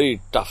feel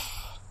very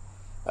tough,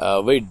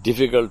 very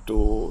difficult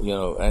to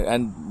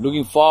and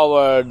looking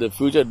forward, the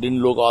future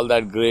didn't look all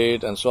that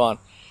great, and so on.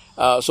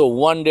 So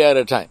one day at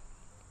a time.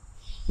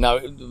 Now,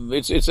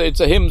 it's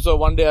a hymn, so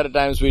one day at a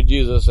time, Sweet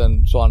Jesus,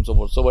 and so on and so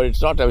forth. So, but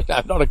it's not,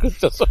 I'm not a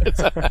Christian, so it's...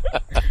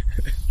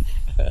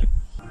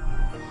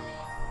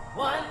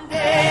 One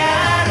day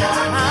at a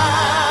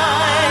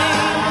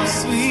time,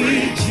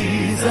 sweet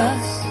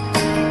Jesus,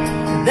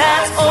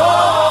 that's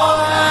all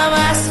I'm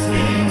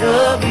asking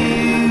of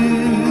you.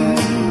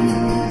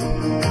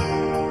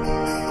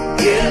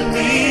 Give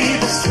me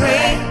the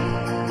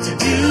strength to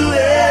do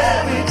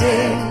every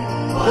day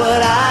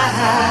what I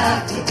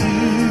have to do.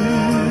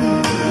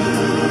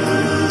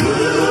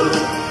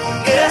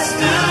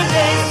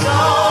 Yesterday's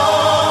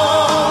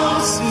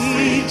gone,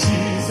 sweet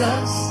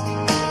Jesus,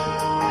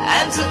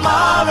 and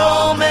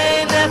tomorrow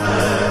may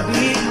never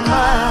be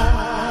mine.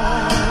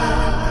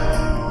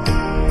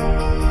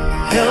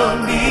 Help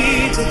me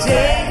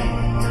today,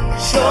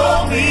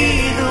 show me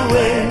the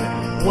way,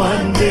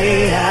 one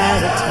day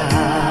at a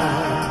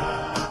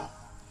time.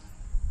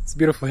 It's a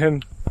beautiful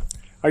hymn.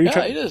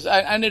 It is,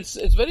 and it's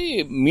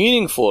very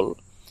meaningful.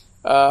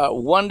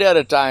 One day at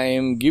a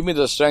time, give me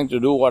the strength to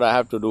do what I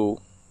have to do.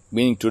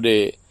 Meaning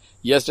today,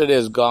 yesterday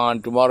is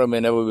gone, tomorrow may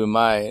never be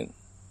mine.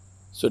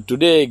 So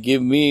today,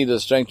 give me the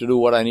strength to do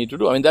what I need to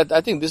do. I mean,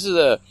 I think this is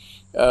a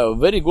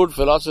very good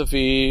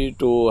philosophy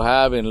to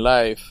have in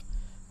life,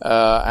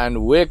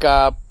 and wake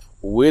up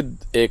with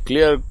a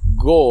clear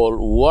goal.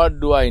 What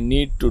do I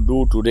need to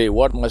do today?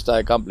 What must I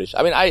accomplish?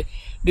 I mean,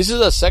 this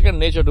is a second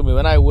nature to me.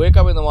 When I wake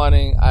up in the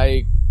morning,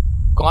 I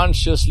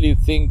consciously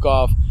think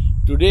of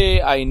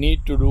today I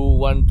need to do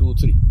 1, 2,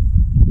 3.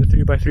 The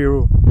 3x3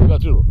 rule.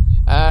 3x3 rule.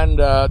 And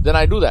then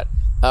I do that.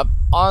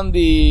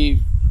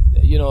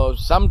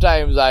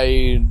 Sometimes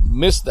I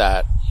miss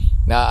that.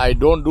 Now I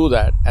don't do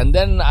that. And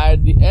then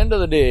at the end of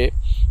the day,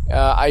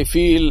 I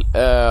feel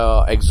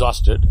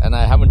exhausted and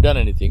I haven't done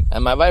anything.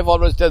 And my wife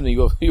always tells me,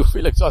 you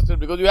feel exhausted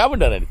because you haven't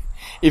done anything.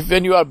 If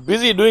when you are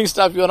busy doing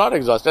stuff, you are not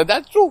exhausted. And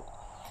that's true.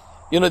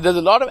 There's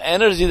a lot of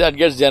energy that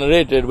gets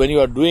generated when you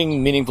are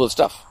doing meaningful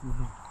stuff.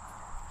 Mm-hmm.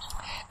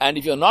 And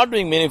if you're not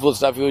doing meaningful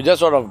stuff, you're just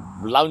sort of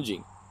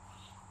lounging.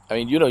 I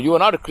mean, you are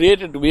not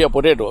created to be a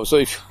potato.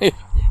 So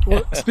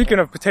well, speaking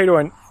of potato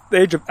and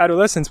the age of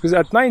adolescence, because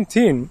at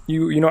 19,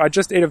 at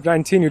just age of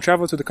 19, you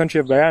traveled to the country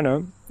of Guyana,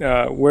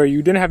 where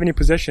you didn't have any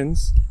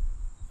possessions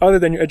other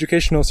than your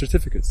educational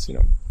certificates,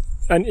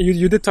 And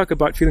you did talk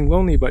about feeling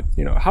lonely, but,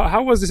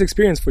 how was this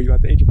experience for you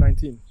at the age of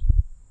 19?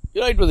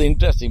 It was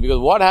interesting because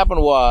what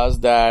happened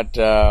was that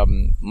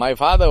my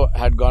father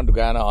had gone to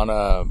Guyana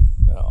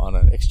on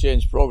an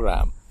exchange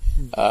program.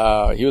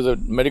 He was a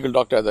medical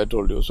doctor, as I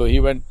told you. So he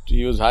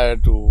was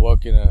hired to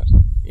work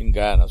in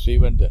Guyana. So he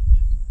went there.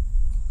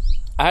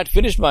 I had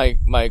finished my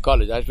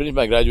college. I had finished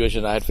my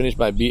graduation. I had finished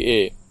my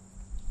BA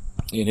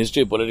in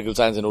History, Political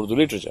Science and Urdu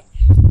Literature.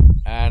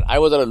 And I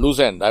was at a loose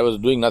end. I was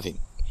doing nothing.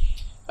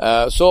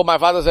 So my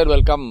father said,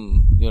 well,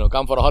 come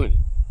for a holiday.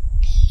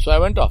 So I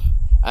went off.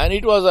 And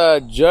it was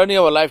a journey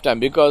of a lifetime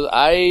because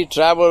I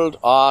traveled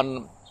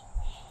on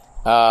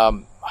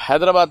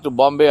Hyderabad to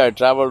Bombay. I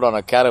traveled on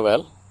a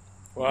caravel.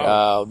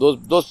 Wow.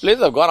 Those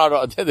planes have gone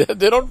out.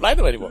 They don't fly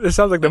them anymore. It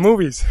sounds like the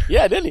movies.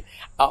 Yeah, really.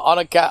 On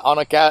a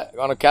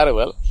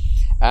caravel,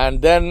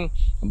 and then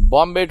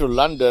Bombay to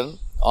London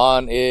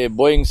on a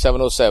Boeing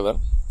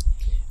 707.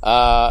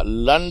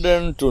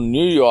 London to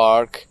New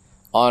York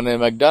on a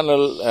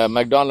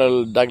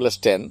McDonnell Douglas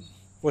 10.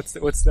 What's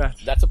that?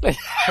 That's a plane.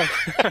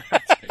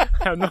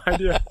 I have no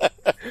idea.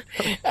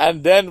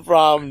 And then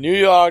from New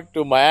York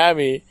to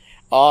Miami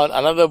on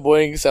another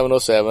Boeing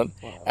 707,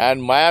 wow.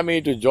 And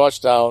Miami to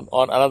Georgetown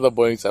on another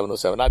Boeing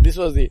 707. Now this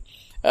was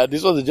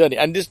the journey,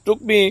 and this took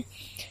me.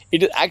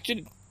 It is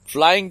actually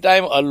flying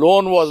time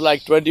alone was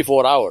like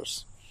 24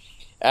 hours,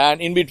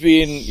 and in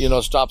between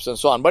stops and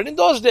so on. But in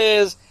those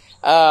days,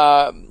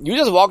 you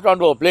just walked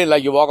onto a plane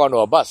like you walk onto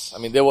a bus. I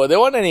mean, there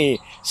weren't any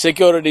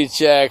security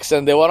checks,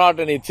 and there were not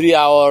any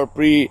 3-hour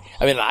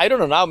I mean, I don't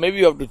know now. Maybe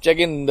you have to check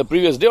in the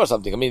previous day or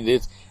something. I mean,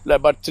 it's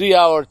but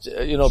 3-hour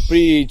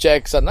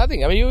pre-checks or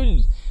nothing. I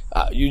mean,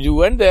 you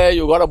went there,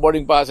 you got a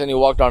boarding pass, and you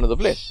walked onto the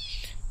plane.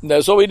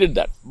 So we did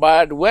that.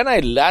 But when I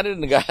landed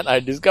in Guyana, I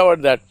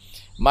discovered that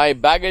my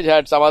baggage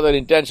had some other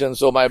intention.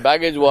 So my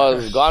baggage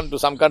was gone to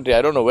some country.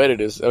 I don't know where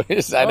it is.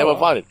 I never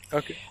found it.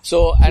 Okay.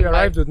 So you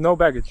arrived with no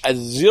baggage.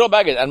 Zero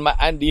baggage.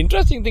 And the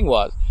interesting thing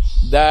was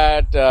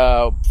that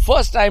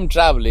first time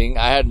traveling,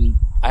 I had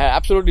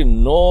absolutely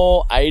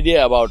no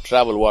idea about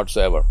travel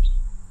whatsoever.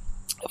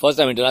 First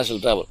time international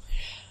travel.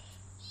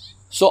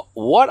 So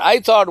what I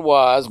thought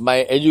was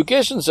my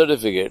education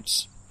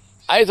certificates,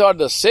 I thought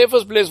the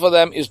safest place for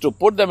them is to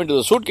put them into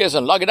the suitcase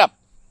and lock it up.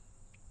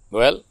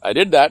 Well, I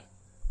did that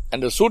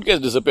and the suitcase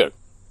disappeared.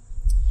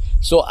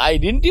 So I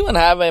didn't even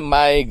have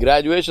my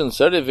graduation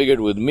certificate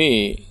with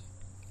me.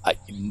 A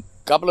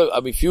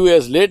few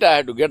years later, I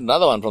had to get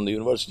another one from the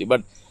university.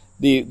 But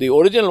the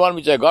original one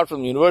which I got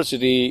from the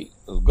university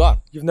was gone.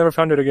 You've never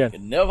found it again? I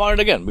never found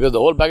it again because the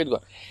whole baggage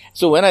gone.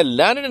 So when I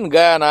landed in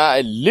Guyana,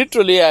 I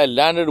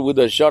landed with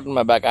a shirt on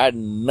my back. I had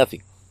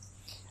nothing.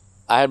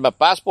 I had my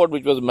passport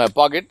which was in my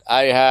pocket.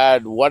 I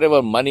had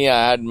whatever money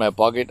I had in my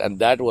pocket and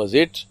that was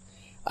it.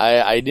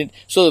 I didn't.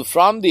 So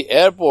from the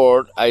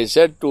airport, I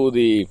said to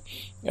the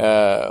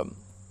driver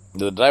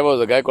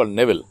was a guy called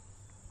Neville.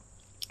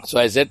 So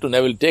I said to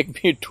Neville,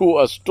 take me to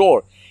a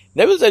store.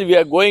 Neville said, we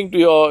are going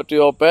to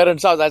your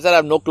parents' house. I said, I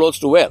have no clothes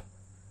to wear.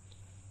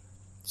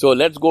 So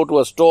let's go to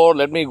a store.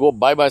 Let me go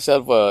buy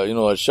myself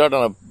a shirt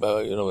and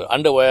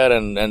underwear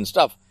and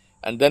stuff.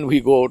 And then we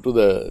go to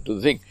the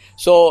thing.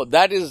 So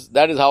that is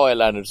how I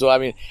landed. So I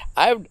mean,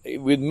 I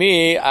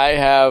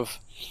have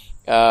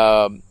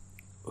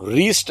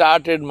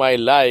restarted my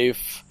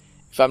life.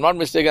 If I'm not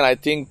mistaken, I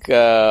think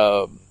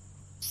 4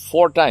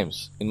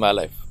 times in my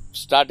life,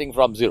 starting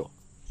from zero.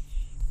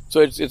 So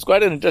it's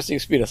quite an interesting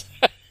experience.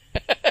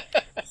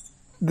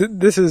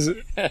 This is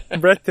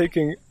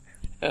breathtaking.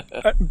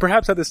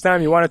 Perhaps at this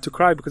time you wanted to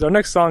cry because our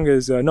next song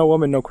is No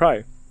Woman, No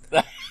Cry.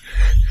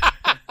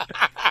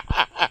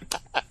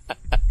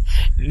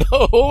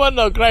 No Woman,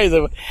 No Cry.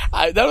 That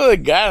was a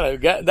guy.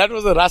 That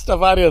was a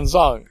Rastafarian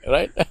song,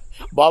 right?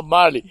 Bob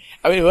Marley.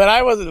 I mean, when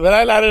I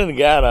landed in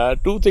Guyana,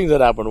 2 things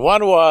had happened.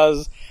 One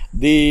was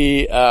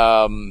the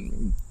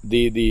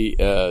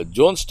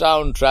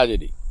Jonestown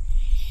tragedy.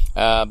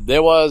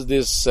 There was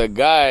this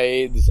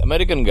guy, this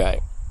American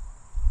guy,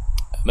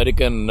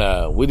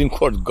 within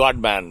quotes,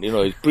 God-man,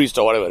 priest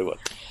or whatever it was.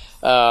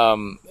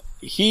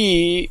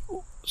 He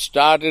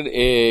started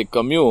a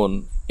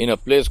commune in a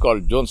place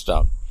called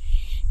Jonestown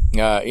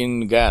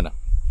in Guyana.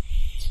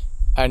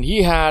 And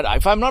he had,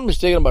 if I'm not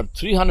mistaken, about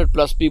 300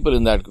 plus people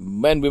in that,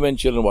 men, women,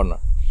 children,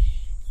 whatnot.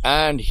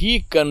 And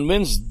he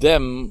convinced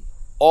them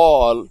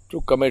all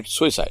to commit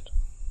suicide.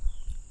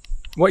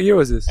 What year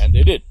was this? And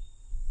they did.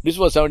 This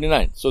was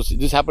 79. So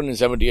this happened in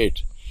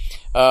 78.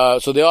 So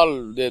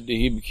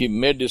he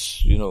made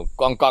this,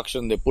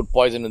 concoction. They put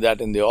poison in that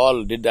and they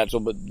all did that. So,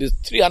 but these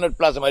 300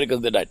 plus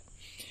Americans, they died.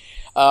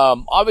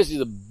 Obviously,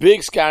 it's a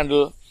big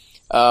scandal.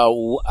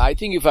 I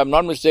think if I'm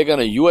not mistaken,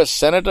 a US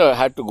senator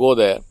had to go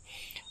there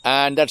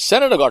and that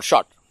senator got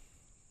shot.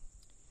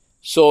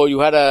 So you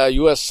had a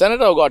US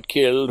senator who got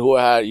killed who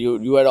had,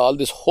 you had all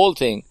this whole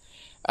thing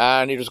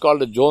and it was called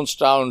the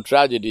Jonestown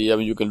tragedy. I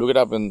mean, you can look it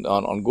up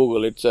on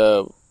Google. It's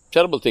a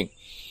terrible thing.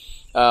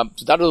 So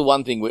that was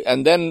one thing.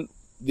 And then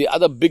the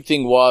other big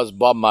thing was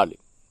Bob Marley.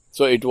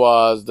 So it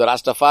was the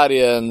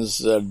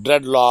Rastafarians,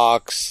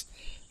 dreadlocks,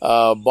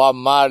 Bob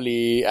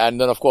Marley,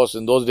 and then of course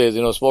in those days,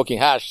 smoking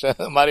hash,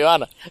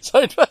 marijuana. So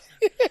it was,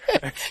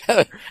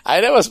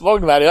 I never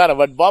smoked marijuana,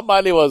 but Bob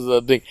Marley was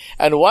the thing.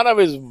 And one of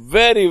his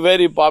very,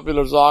 very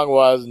popular song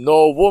was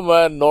No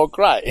Woman, No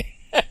Cry.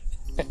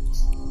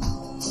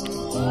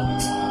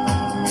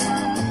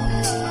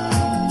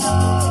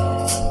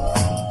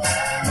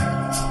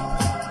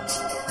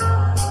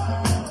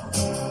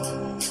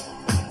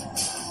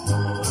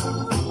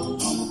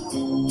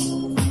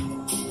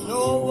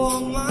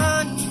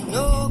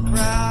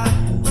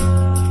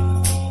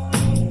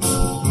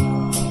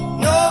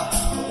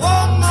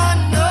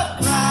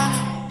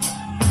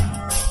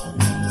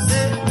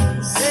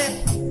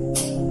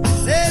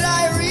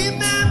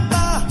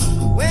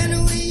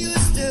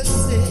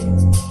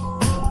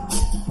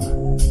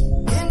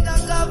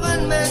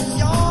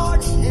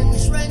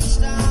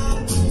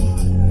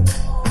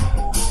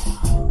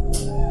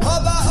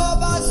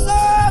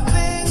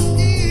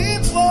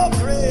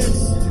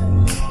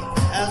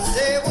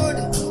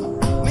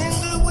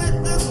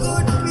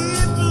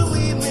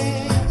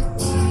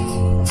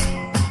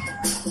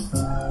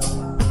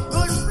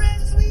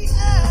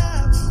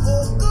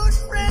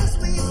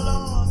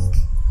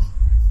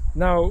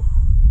 Now,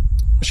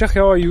 Sheikh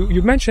Yawwa,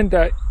 you mentioned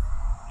that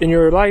in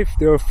your life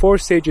there were 4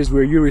 stages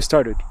where you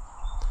restarted.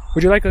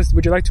 Would you like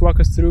to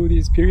walk us through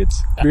these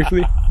periods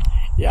briefly?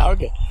 Yeah,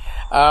 okay.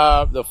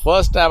 The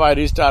first time I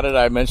restarted,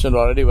 I mentioned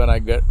already when I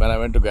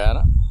went to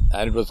Guyana,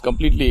 and it was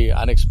completely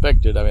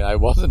unexpected. I mean, I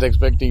wasn't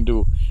expecting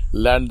to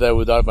land there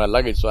without my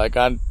luggage, so I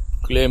can't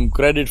claim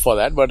credit for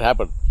that, but it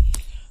happened.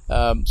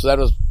 So that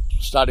was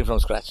starting from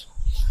scratch.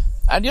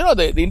 And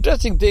the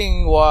interesting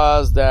thing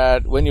was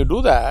that when you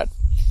do that,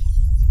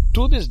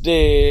 to this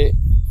day,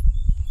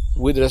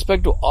 with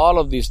respect to all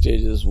of these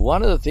stages,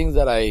 one of the things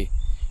that I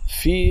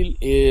feel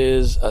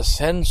is a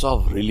sense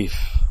of relief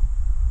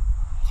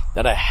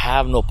that I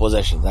have no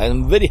possessions. I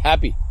am very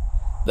happy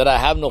that I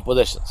have no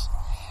possessions.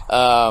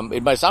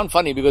 It might sound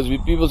funny because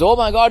people say, "Oh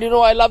my God,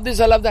 I love this,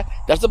 I love that."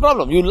 That's the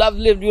problem. You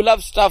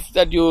love stuff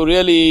that you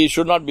really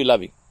should not be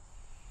loving.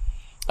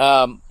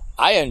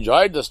 I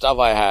enjoyed the stuff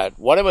I had,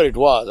 whatever it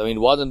was. I mean, it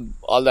wasn't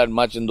all that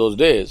much in those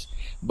days,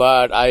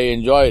 but I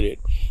enjoyed it.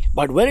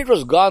 But when it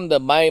was gone,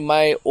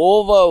 my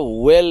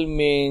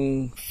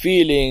overwhelming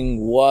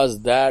feeling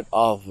was that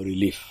of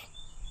relief.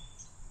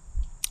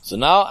 So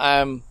now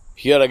I'm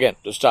here again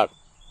to start.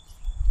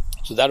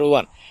 So that was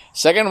one.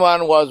 Second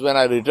one was when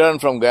I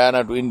returned from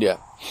Guyana to India.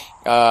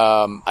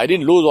 I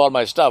didn't lose all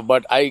my stuff,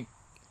 but I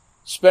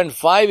spent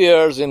 5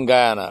 years in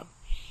Guyana,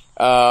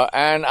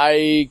 and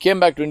I came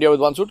back to India with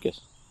one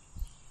suitcase.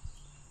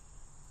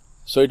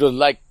 So it was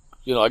like,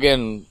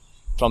 again,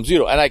 from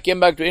zero. And I came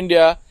back to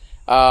India,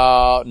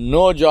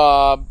 no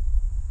job,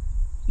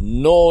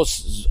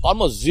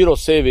 almost zero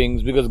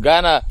savings, because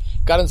Guyana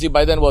currency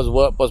by then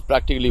was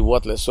practically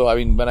worthless. So, I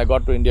mean, when I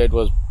got to India, it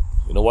was,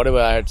 whatever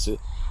I had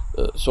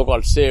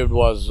so-called saved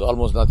was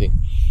almost nothing.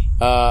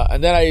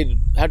 And then I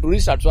had to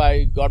restart. So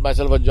I got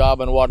myself a job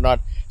and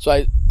whatnot. So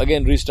I,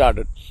 again,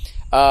 restarted.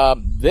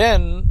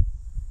 Then,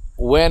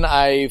 when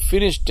I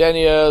finished 10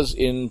 years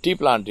in tea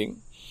planting,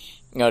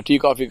 tea,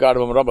 coffee,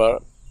 cardamom, rubber,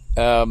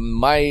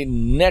 my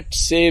net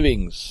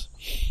savings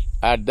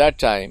at that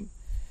time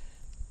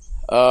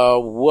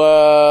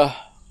were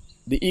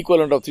the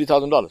equivalent of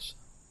 $3,000.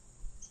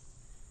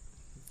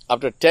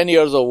 After 10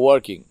 years of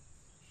working.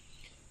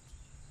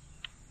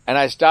 And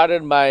I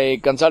started my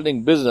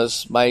consulting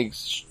business, my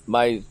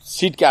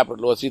seed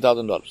capital was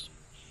 $3,000.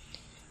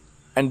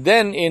 And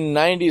then in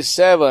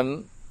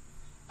 97,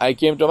 I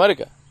came to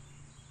America.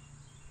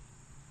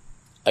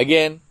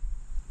 Again,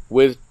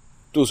 with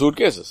 2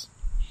 suitcases.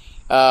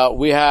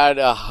 We had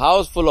a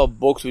house full of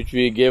books which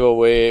we gave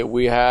away.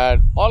 We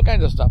had all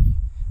kinds of stuff.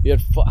 We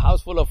had a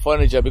house full of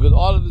furniture because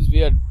all of this we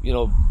had,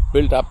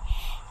 built up.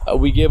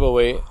 We gave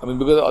away. I mean,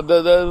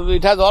 because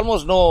it has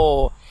almost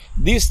no...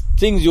 These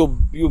things you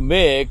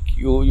make,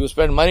 you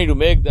spend money to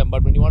make them,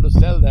 but when you want to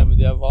sell them,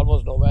 they have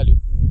almost no value.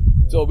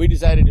 So we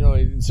decided,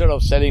 instead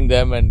of selling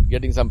them and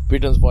getting some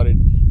pittance for it,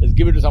 let's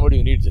give it to somebody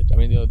who needs it. I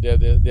mean,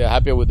 they're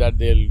happier with that.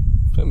 They'll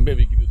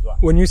maybe give you dua.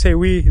 When you say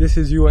we, this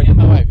is you and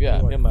my wife.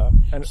 Yeah, me and my wife.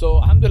 And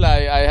so,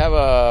 alhamdulillah, I have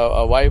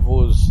a wife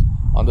who's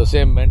on the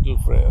same mental,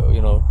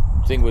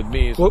 thing with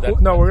me. So we're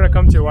going to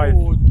come to your wife.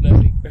 We'll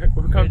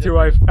come to your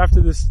wife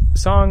after this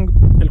song,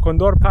 El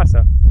Condor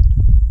Pasa.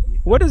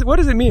 What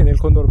does it mean, El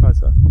Condor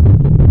Pasa?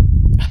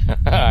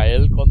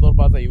 El Condor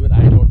Pasa, even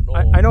I don't know.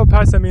 I know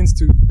Pasa means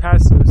to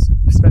pass or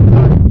spend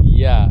time.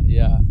 Yeah.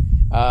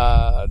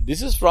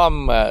 This is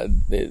from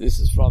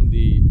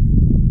the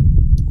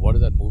what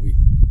is that movie?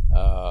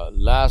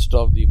 Last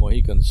of the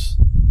Mohicans.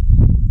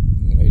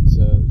 It's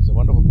a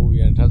wonderful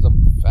movie and it has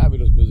some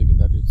fabulous music in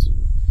that. It's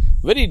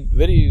very,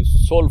 very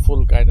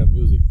soulful kind of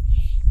music.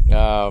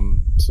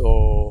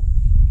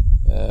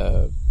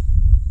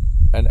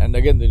 And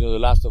again, the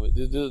last of it.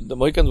 The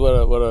Mohicans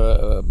were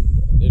a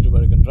Native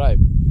American tribe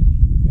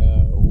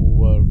who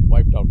were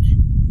wiped out.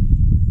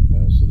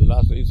 So the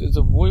last, it's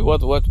a movie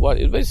worth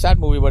watching. It's a very sad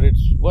movie, but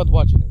it's worth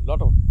watching. A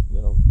lot of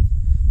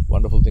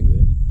wonderful things in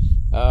it.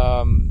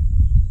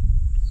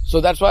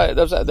 So that's why.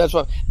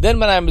 Then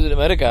when I was in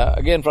America,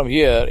 again from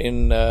here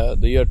in the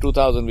year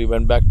 2000, we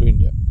went back to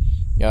India.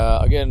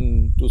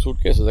 Again, 2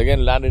 suitcases.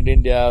 Again, landed in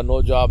India,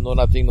 no job, no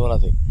nothing.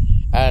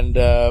 And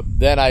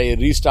then I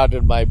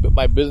restarted my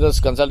business,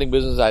 consulting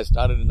business. I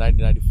started in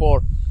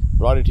 1994,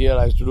 brought it here.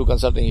 I used to do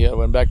consulting here,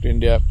 went back to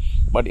India.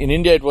 But in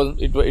India, it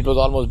was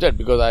almost dead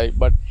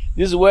but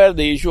this is where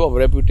the issue of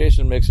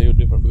reputation makes a huge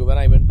difference. Because when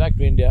I went back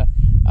to India,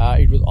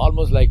 it was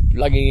almost like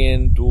plugging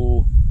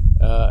into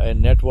a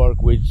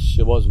network which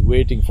was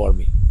waiting for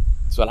me.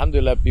 So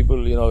alhamdulillah,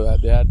 people,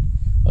 they had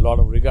a lot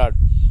of regard.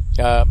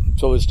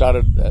 So we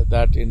started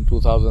that in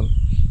 2000.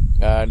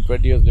 And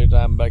 20 years later,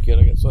 I'm back here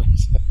again. So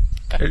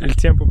El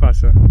tiempo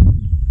pasa.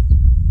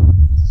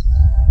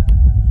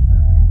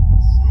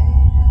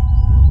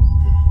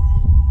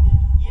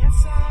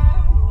 Yes,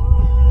 I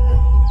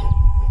would.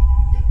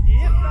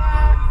 If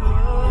I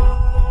could,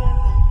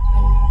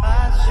 I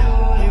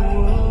surely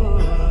would.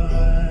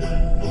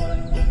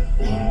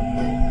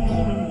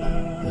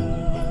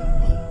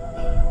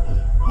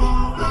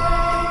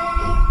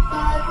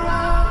 I'd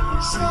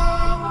rather stay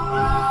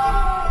away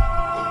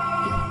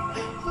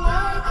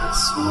like a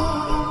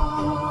swan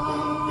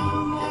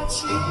that's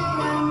here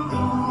and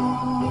gone.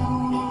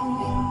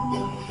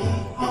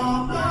 A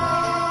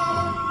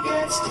man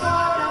gets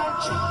tired of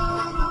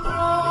chewing the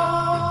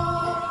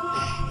ground.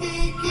 He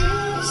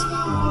gives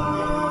the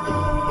world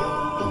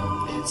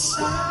its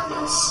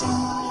saddest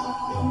song.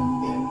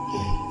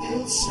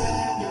 Its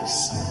saddest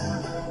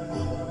song.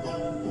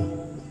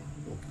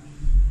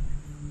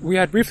 We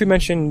had briefly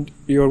mentioned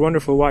your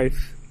wonderful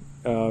wife,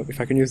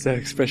 if I can use that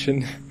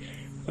expression.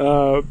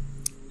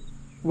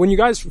 When you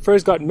guys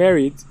first got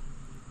married,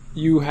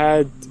 you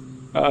had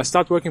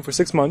stopped working for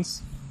 6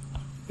 months,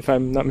 if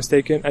I'm not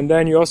mistaken, and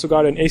then you also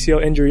got an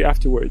ACL injury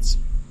afterwards,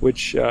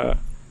 which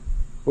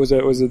was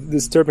a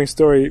disturbing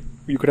story.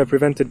 You could have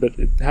prevented, but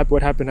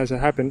what happened has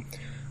happened.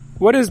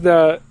 What is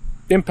the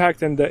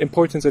impact and the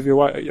importance of your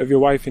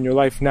wife in your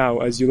life now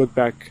as you look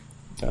back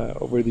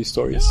over these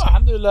stories? Yeah,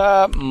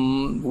 alhamdulillah,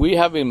 we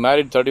have been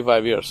married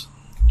 35 years.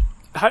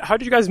 How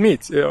did you guys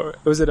meet?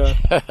 Was it a...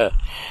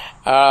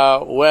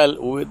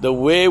 Well, the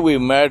way we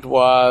met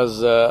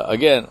was,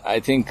 again, I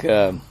think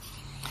I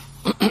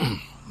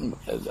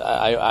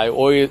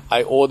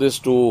owe this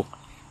to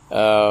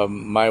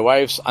my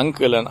wife's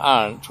uncle and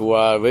aunt, who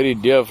are very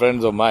dear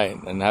friends of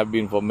mine and have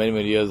been for many,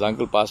 many years.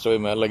 Uncle passed away,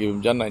 may Allah give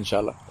him Jannah,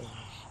 inshallah.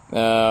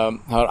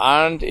 Her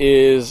aunt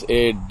is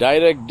a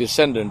direct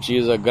descendant. She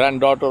is a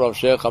granddaughter of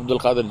Sheikh Abdul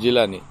Qadir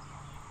Jilani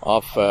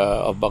of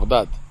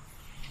Baghdad.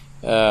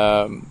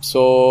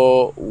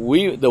 So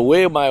the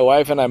way my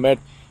wife and I met,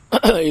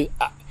 I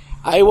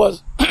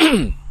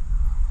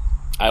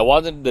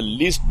wasn't the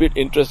least bit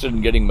interested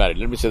in getting married.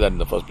 Let me say that in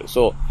the first place.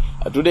 So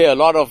today a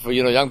lot of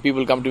young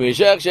people come to me,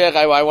 Sheikh,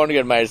 I want to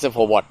get married. I say,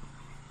 for what?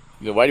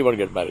 Why do you want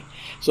to get married?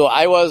 So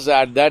I was,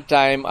 at that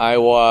time, I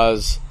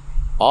was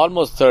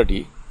almost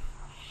 30,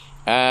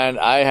 and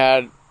I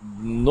had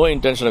no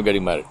intention of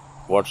getting married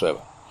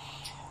whatsoever.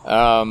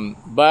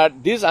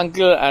 But this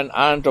uncle and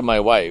aunt of my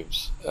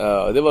wife's,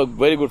 they were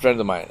very good friends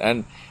of mine.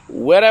 And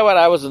wherever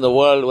I was in the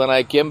world, when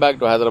I came back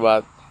to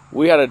Hyderabad,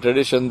 we had a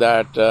tradition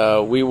that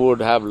we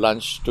would have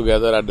lunch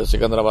together at the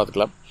Sikandrabad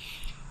Club.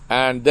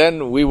 And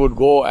then we would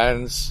go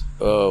and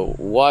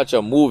watch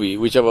a movie,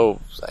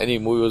 any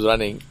movie was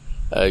running,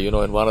 in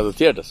one of the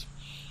theaters.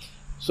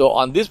 So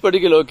on this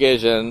particular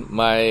occasion,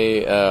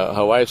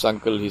 her wife's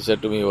uncle, he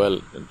said to me,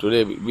 well,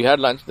 today we had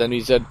lunch. Then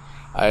he said,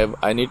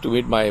 I need to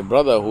meet my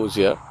brother who's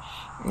here.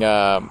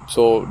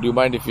 So do you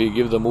mind if we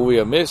give the movie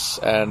a miss?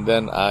 And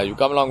then you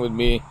come along with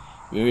me,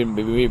 we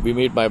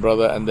meet my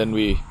brother, and then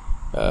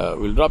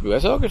we'll drop you. I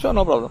said, okay, sure,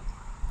 no problem.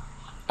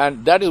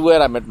 And that is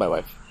where I met my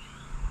wife.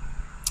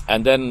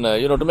 And then,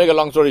 to make a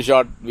long story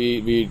short,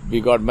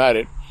 we got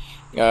married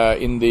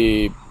in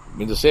the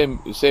same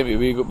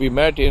we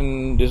met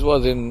this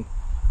was in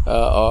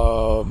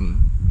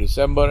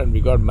December, and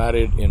we got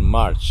married in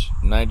March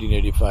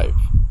 1985.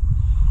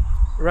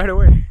 Right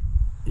away.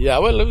 Yeah,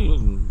 well,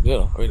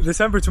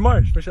 December to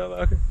March,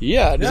 mashallah. Okay.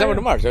 Yeah, December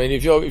to March. I mean,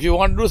 if you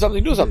want to do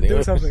something, do something.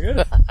 Do something,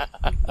 yeah.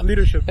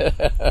 Leadership.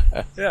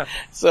 Yeah.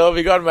 So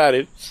we got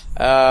married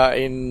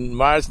in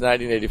March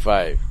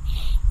 1985.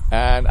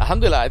 And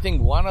alhamdulillah, I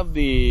think Allah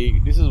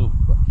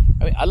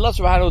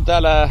subhanahu wa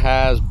ta'ala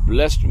has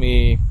blessed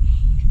me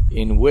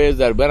in ways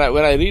that when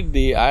I read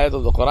the ayat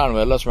of the Quran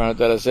where Allah subhanahu wa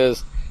ta'ala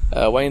says,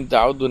 وَإِن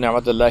تَعُدُّ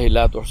نِعْمَةَ اللَّهِ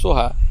لَا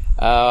تُحْصُوهَا,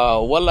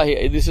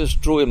 wallahi, this is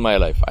true in my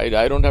life.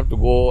 I don't have to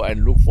go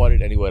and look for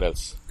it anywhere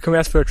else. Can we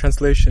ask for a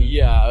translation?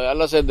 Yeah,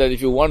 Allah said that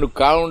if you want to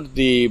count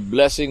the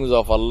blessings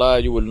of Allah,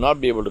 you will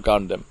not be able to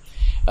count them.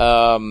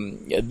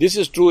 This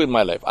is true in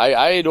my life.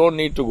 I don't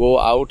need to go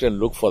out and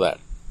look for that.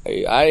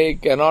 I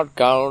cannot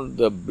count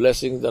the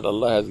blessings that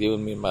Allah has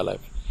given me in my life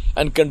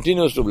and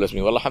continues to bless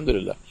me. Well,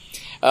 alhamdulillah.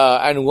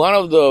 And one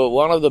of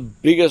the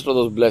biggest of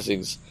those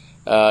blessings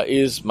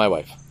is my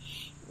wife.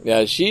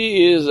 Yeah,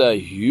 she is a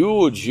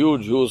huge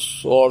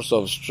source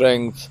of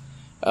strength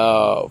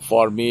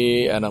for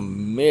me and a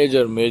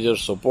major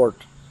support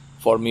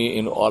for me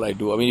in all I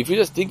do. I mean, if you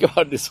just think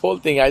about this whole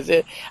thing,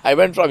 I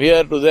went from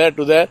here to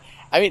there.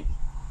 I mean,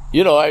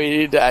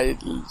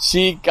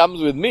 she comes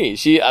with me.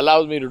 She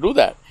allows me to do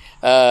that.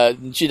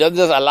 She doesn't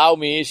just allow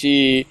me,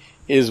 she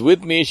is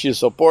with me, she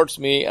supports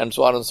me, and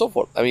so on and so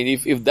forth. I mean,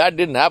 if that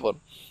didn't happen,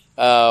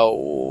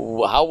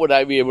 how would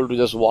I be able to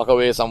just walk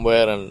away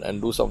somewhere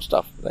and do some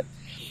stuff, right?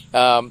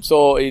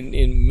 So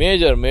in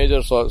major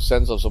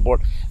sense of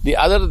support. The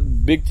other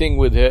big thing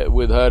with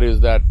her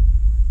is that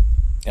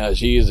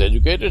she is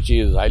educated, she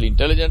is highly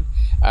intelligent,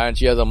 and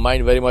she has a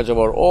mind very much of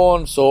her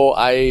own. So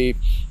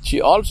she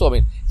also, I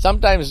mean,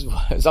 sometimes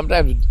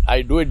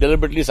I do it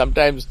deliberately,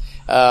 sometimes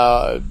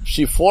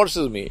she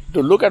forces me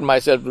to look at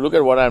myself, to look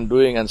at what I'm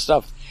doing and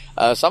stuff.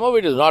 Some of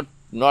it is not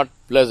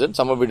pleasant,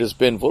 some of it is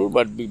painful,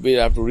 but we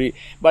have to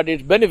but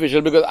it's beneficial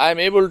because I'm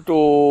able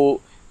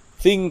to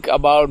think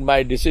about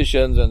my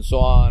decisions and so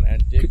on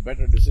and take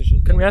better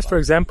decisions. Can we ask for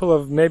example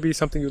of maybe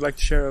something you'd like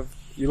to share?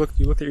 You looked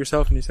at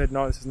yourself and you said,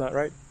 no, this is not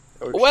right?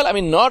 Well, I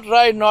mean, not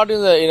right, not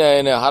in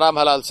a haram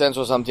halal sense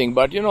or something,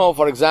 but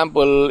for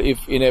example,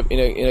 if in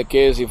a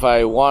case, if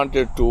I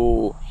wanted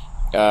to,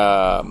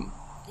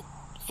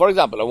 for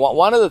example,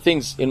 one of the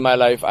things in my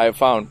life I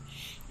found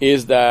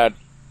is that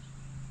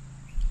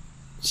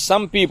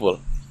some people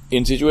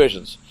in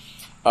situations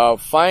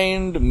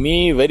find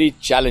me very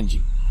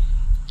challenging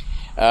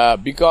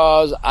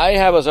because I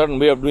have a certain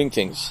way of doing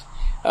things.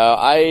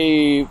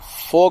 I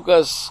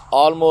focus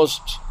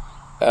almost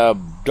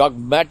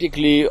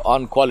dogmatically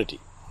on quality.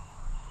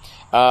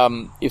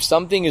 If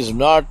something is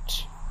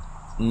not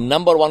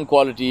number one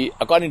quality,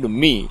 according to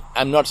me,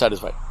 I'm not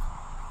satisfied.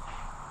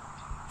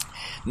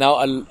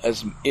 Now,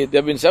 there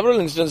have been several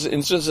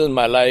instances in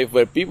my life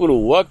where people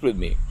who worked with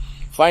me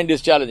find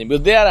this challenging,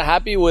 because they are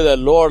happy with a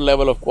lower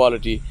level of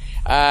quality,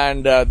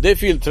 and they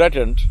feel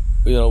threatened,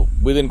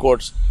 within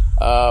quotes,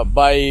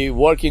 by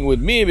working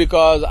with me,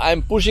 because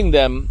I'm pushing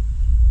them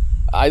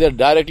either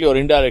directly or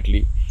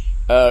indirectly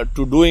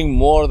to doing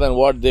more than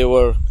what they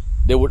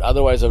would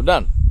otherwise have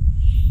done.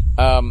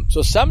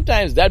 So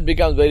sometimes that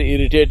becomes very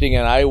irritating,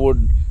 and I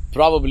would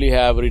probably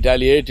have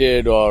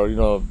retaliated or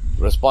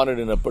responded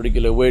in a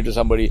particular way to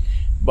somebody.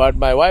 But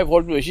my wife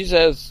she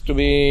says to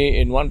me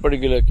in one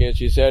particular case,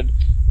 she said,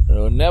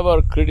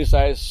 never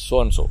criticize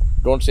so and so.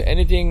 Don't say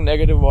anything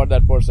negative about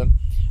that person,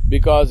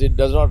 because it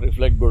does not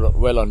reflect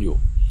well on you.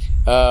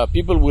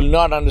 People will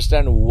not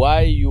understand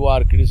why you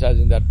are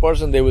criticizing that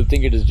person. They will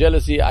think it is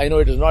jealousy. I know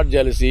it is not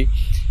jealousy.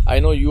 I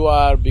know you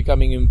are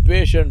becoming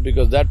impatient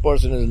because that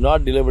person is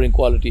not delivering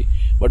quality,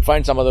 but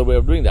find some other way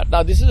of doing that.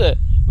 Now, this is a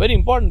very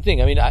important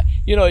thing. I mean,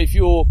 if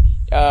you,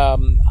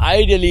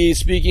 ideally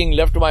speaking,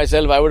 left to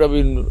myself, I would have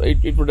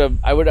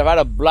had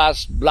a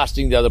blast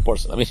blasting the other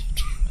person. I mean,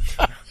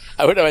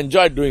 I would have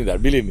enjoyed doing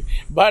that, believe me.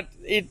 But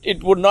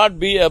it would not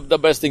be the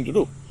best thing to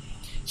do.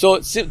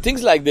 So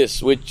things like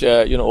this, which,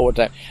 over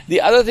time. The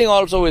other thing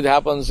also which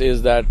happens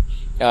is that,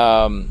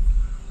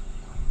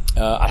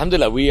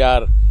 alhamdulillah, we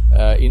are,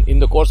 in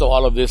the course of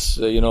all of this,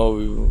 we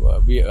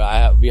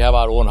have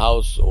our own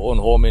house, own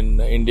home in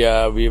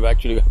India. We've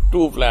actually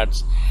 2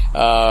 flats.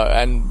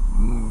 And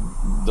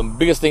the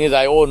biggest thing is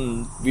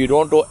we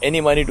don't owe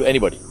any money to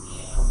anybody.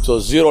 So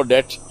 0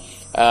 debt,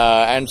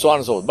 and so on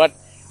and so forth. But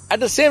at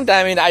the same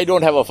time, I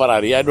don't have a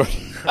Ferrari. I don't,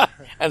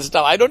 and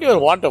stuff. I don't even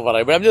want a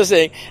Ferrari. But I'm just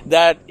saying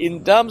that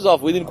in terms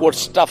of, within quotes,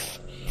 stuff,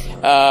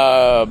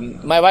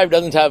 my wife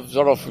doesn't have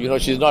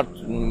she's not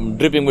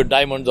dripping with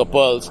diamonds or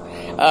pearls.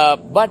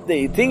 But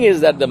the thing is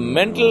that the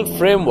mental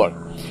framework,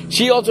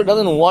 she also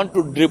doesn't want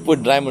to drip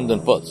with diamonds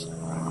and pearls.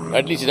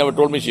 At least she never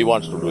told me she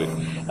wants to do it,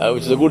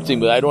 which is a good thing,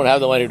 but I don't have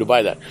the money to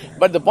buy that.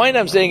 But the point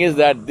I'm saying is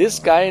that this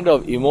kind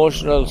of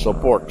emotional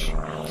support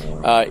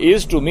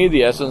is, to me,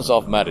 the essence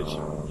of marriage.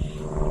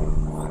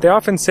 They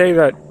often say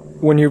that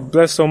when you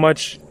bless so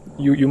much,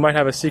 you might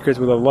have a secret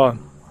with Allah.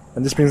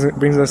 And this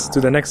brings us to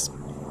the next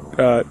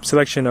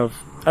selection of,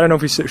 I don't know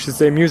if we should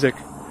say music,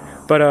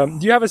 but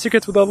do you have a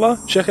secret with Allah,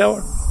 Sheikh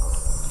Yawar?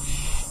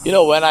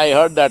 When I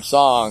heard that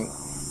song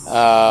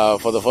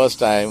for the first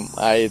time,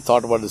 I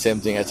thought about the same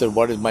thing. I said,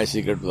 what is my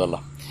secret with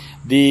Allah?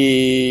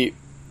 The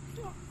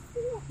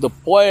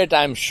poet,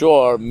 I'm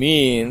sure,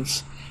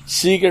 means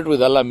secret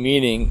with Allah,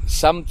 meaning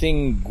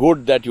something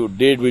good that you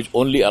did which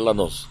only Allah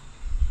knows.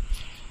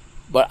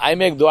 But I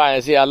make dua and I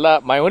say,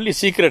 Allah, my only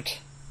secret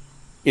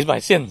is my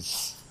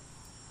sins.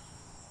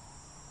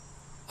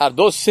 Are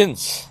those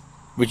sins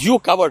which you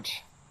covered.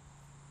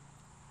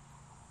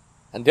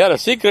 And they are a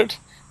secret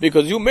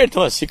because you made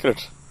them a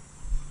secret.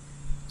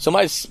 So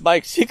my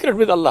secret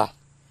with Allah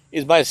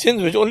is my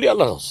sins which only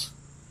Allah knows.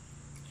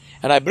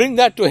 And I bring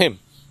that to Him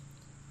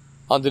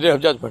on the Day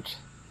of Judgment.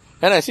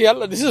 And I say,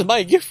 Allah, this is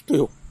my gift to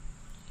you.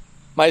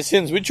 My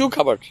sins which you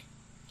covered.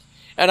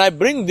 And I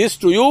bring this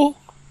to you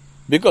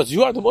because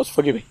you are the most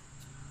forgiving.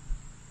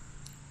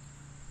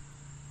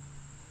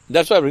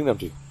 That's why I bring them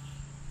to you.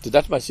 So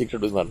that's my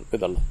secret with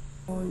Allah.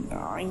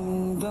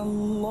 عند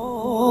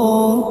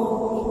الله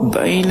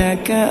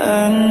بينك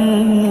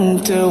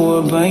أنت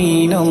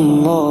وبين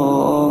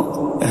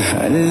الله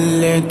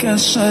هل لك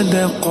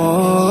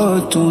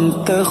صدقات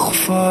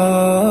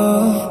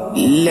تخفى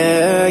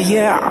لا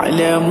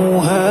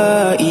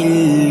يعلمها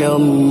إلا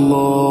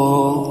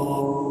الله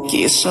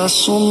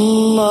قصص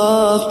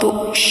لا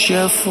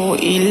تكشف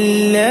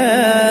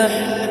إلا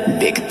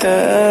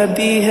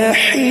بكتابها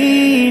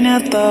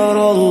حين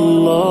ترى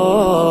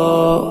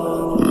الله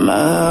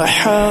ما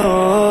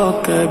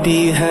حراك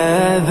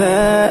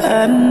بهذا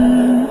أن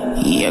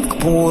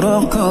يكبر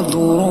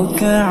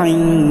قدرك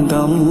عند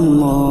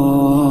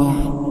الله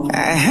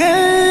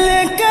هل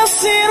لك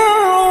سر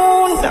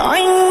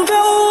عند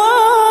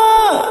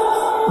الله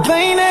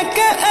بينك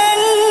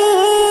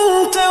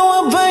أنت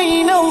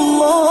وبين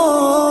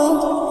الله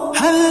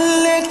هل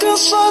لك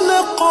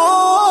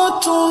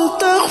صدقات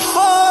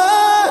تخفى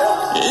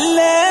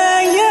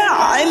لا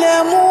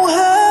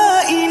يعلمها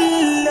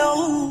إلا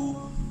الله.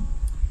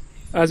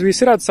 As we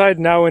sit outside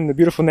now in the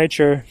beautiful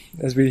nature,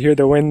 as we hear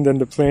the wind and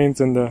the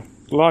planes and the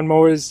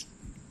lawnmowers,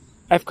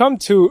 I've come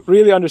to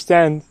really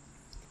understand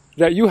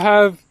that you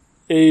have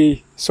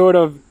a sort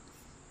of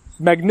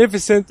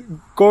magnificent,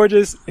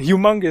 gorgeous,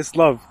 humongous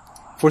love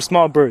for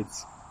small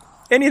birds.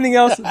 Anything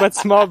else but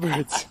small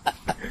birds.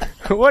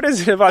 What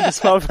is it about the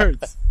small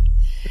birds?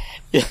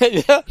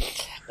 Yeah.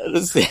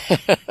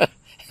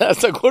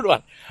 That's a good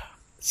one.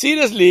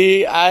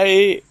 Seriously,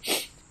 I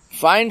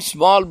find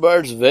small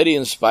birds very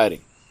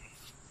inspiring.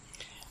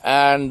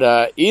 And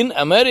in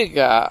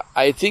America,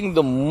 I think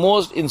the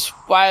most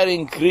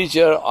inspiring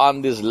creature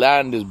on this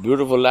land, this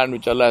beautiful land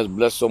which Allah has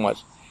blessed so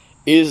much,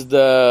 is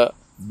the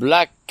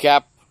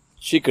black-capped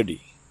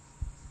chickadee.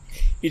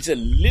 It's a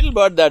little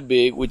bird that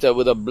big with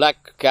a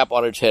black cap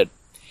on its head.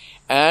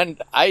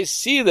 And I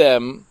see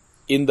them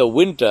in the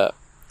winter.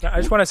 I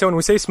just want to say, when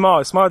we say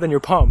small, it's smaller than your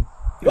palm.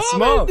 It's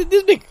small.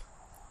 This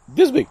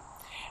big.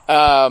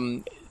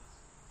 in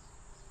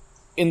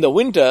the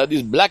winter,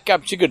 these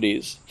black-capped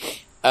chickadees,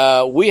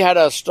 we had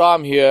a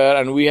storm here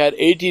and we had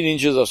 18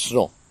 inches of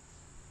snow.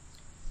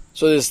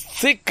 So this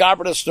thick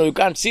carpet of snow, you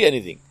can't see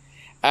anything.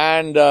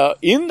 And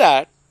in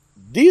that,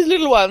 these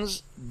little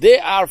ones, they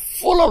are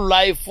full of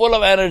life, full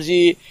of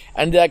energy,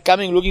 and they are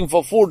coming looking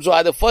for food.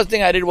 So the first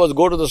thing I did was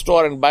go to the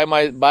store and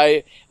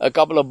buy a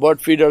couple of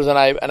bird feeders, and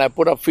I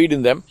put up feed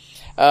in them.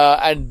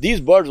 And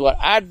these birds were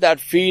at that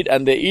feed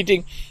and they're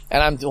eating,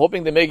 and I'm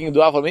hoping they're making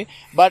dua for me.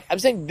 But I'm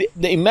saying,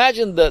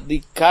 imagine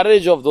the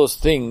courage of those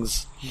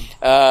things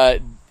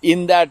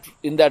in that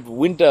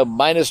winter,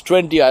 minus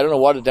 20, I don't know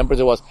what the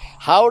temperature was.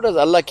 How does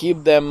Allah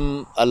keep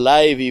them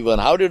alive even?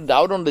 How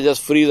don't they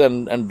just freeze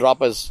and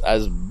drop as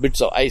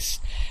bits of ice?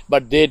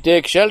 But they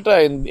take shelter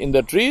in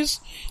the trees,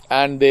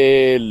 and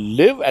they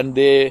live, and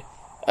they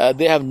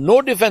have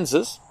no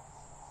defenses.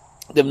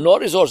 They have no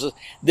resources.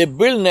 They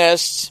build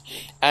nests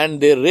and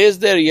they raise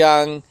their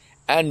young,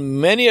 and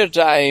many a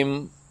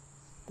time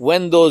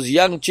when those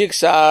young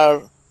chicks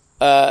are,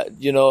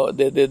 they're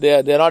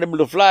not able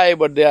to fly,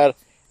 but they are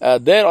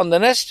there on the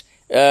nest,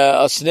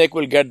 a snake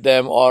will get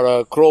them, or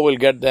a crow will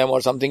get them,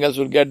 or something else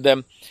will get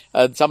them.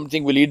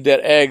 Something will eat their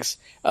eggs.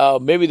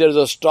 Maybe there's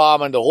a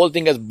storm and the whole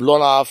thing has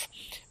blown off.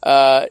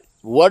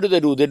 What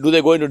do? Do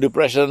they go into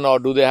depression, or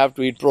do they have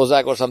to eat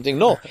Prozac or something?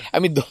 No. I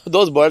mean,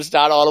 those birds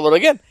start all over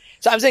again.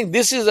 So I'm saying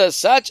this is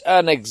such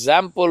an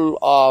example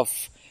of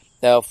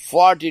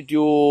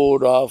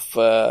fortitude, of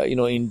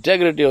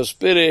integrity of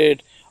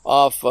spirit,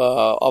 of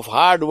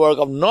hard work,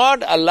 of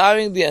not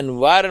allowing the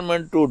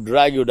environment to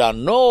drag you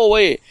down. No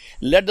way.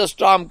 Let the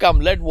storm come.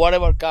 Let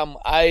whatever come.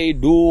 I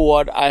do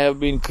what I have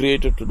been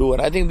created to do.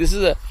 And I think this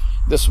is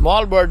the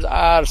small birds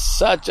are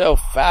such a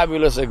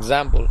fabulous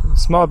example.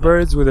 Small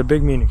birds with a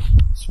big meaning.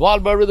 Small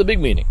bird with a big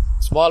meaning.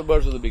 Small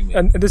birds with a big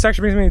meaning. And this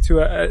actually brings me to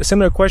a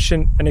similar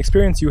question, an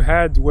experience you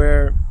had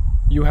where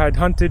you had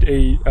hunted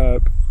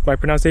by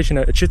pronunciation,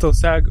 a chital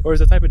sag, or is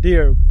a type of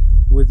deer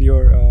with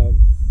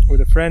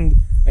a friend,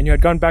 and you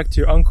had gone back to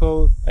your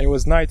uncle, and it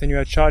was night, and you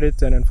had shot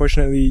it, and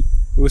unfortunately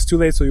it was too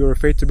late, so you were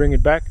afraid to bring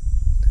it back.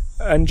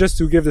 And just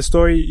to give the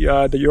story,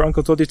 that your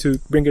uncle told you to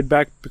bring it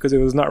back because it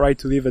was not right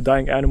to leave a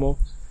dying animal.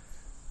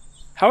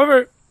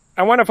 However,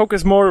 I want to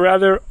focus more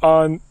rather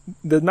on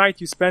the night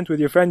you spent with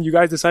your friend. You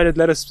guys decided,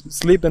 let us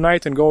sleep the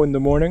night and go in the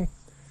morning.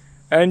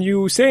 And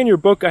you say in your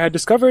book, I had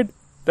discovered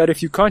that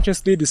if you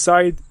consciously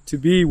decide to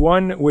be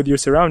one with your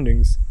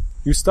surroundings,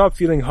 you stop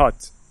feeling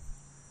hot.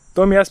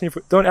 Don't ask me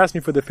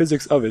for the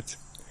physics of it.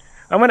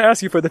 I'm going to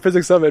ask you for the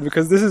physics of it,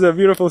 because this is a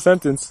beautiful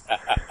sentence.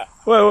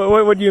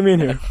 What do you mean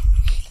here?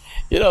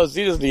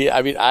 Seriously,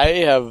 I mean, I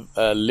have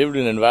lived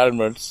in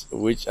environments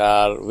which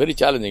are very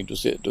challenging to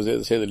say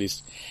the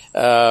least.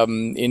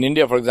 In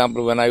India, for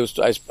example, when I used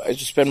to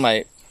spend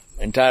my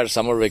entire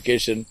summer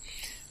vacation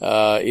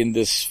in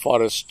this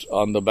forest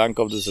on the bank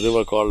of this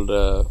river called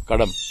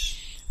Kadam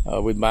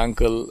with my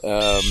uncle.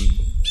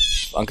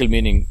 Uncle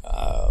meaning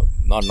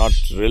not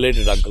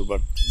related uncle,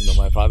 but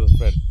my father's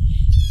friend,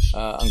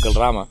 Uncle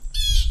Rama.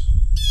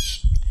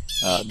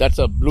 That's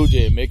a blue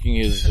jay making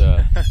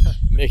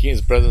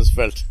his presence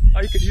felt.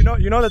 Oh,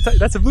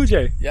 that's a blue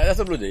jay. Yeah, that's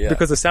a blue jay. Yeah.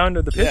 Because the sound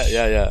of the pitch.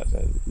 Yeah.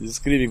 He's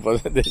screaming for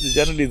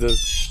generally the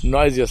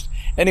noisiest.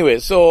 Anyway,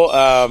 so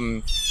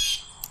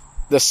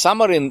the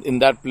summer in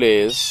that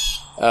place,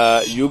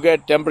 you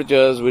get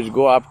temperatures which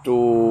go up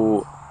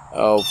to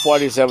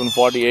 47,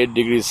 48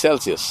 degrees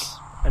Celsius.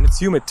 And it's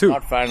humid too.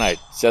 Not Fahrenheit,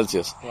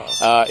 Celsius.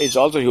 Wow. It's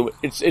also humid.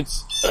 It's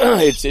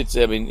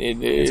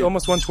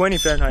almost 120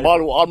 Fahrenheit.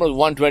 Almost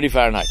 120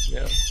 Fahrenheit.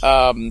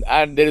 Yeah.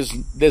 And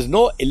there's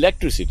no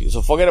electricity.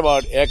 So forget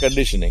about air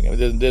conditioning. I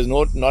mean, there's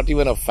not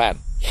even a fan.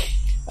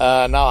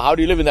 Now, how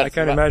do you live in that? I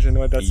can't imagine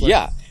what that's like.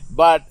 Yeah,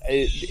 but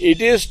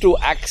it is to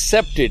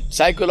accept it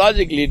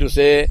psychologically, to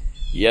say,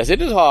 yes,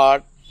 it is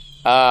hot.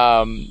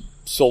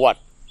 So what?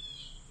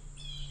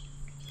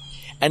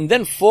 And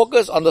then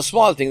focus on the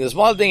small thing. The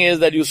small thing is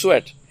that you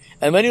sweat.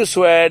 And when you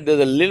sweat,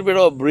 there's a little bit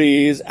of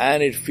breeze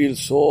and it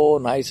feels so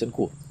nice and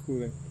cool.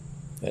 Cooling.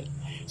 Yeah.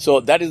 So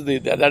that is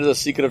the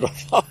secret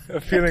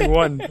of feeling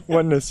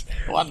oneness.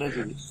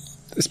 Oneness.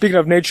 Speaking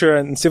of nature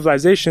and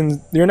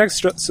civilization, your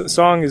next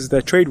song is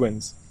The Trade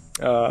Winds.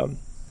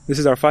 This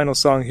is our final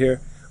song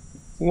here.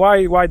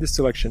 Why this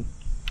selection?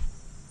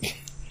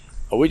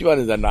 Which one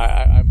is that?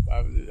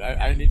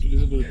 I need to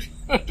listen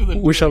to the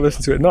We shall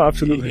listen to it. No,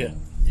 absolutely. Yeah.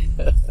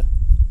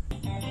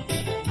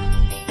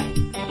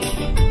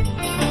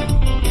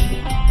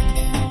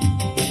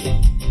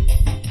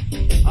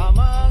 A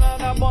man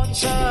and a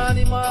bunch of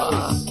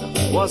animals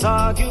was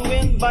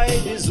arguing by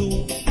the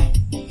zoo.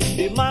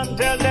 The man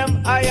tell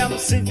them, I am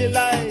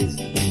civilized,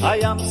 I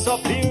am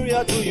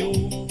superior to you.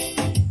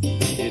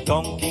 The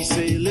donkey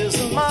say,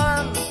 listen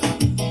man,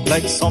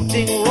 like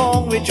something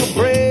wrong with your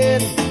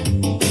brain.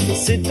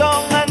 Sit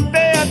down and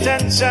pay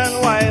attention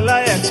while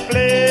I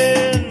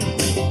explain.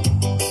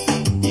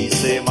 He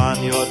say,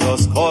 man, you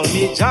just call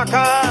me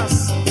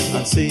jackass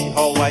and say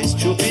how I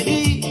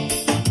stupid.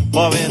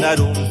 But when I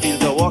don't feel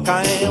the walk,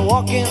 I ain't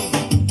walking.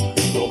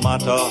 No no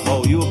matter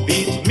how you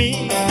beat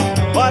me.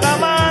 But a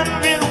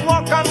man will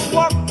walk and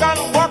walk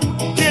and walk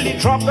till he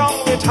drop down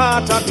with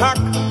heart attack.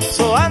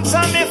 So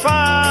answer me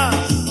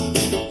fast.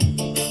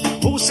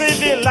 Who's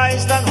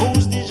civilized and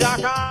who's the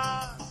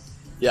jackass?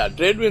 Yeah,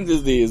 Trade Winds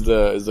is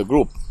the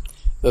group.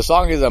 The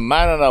song is a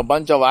man and a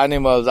bunch of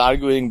animals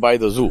arguing by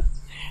the zoo.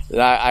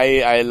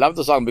 I love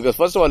the song because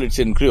first of all it's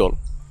in Creole.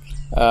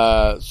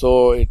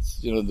 So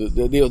it's,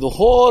 the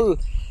whole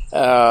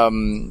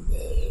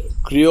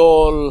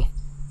Creole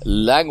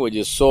language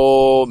is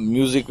so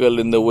musical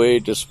in the way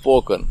it is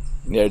spoken.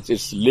 Yeah,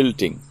 it's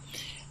lilting.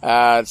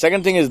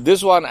 Second thing is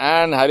this one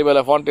and Harry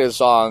Belafonte's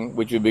song,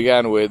 which we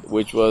began with,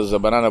 which was a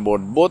Banana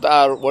Boat. Both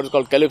are what is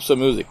called calypso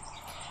music.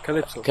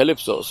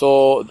 Calypso.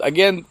 So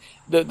again,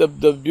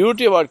 the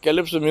beauty about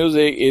calypso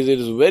music is it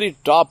is very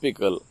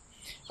topical.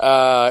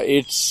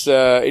 It's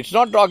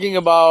not talking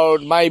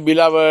about my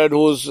beloved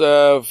whose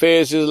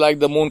face is like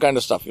the moon kind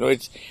of stuff.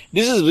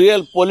 This is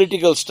real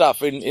political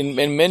stuff.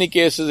 In many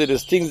cases, it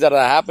is things that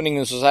are happening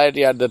in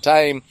society at the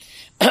time.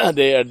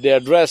 They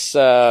address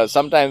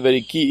sometimes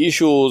very key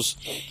issues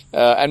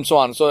and so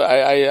on. So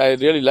I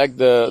really like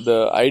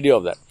the idea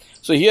of that.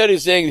 So here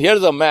he's saying,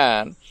 here's a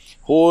man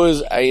who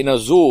is in a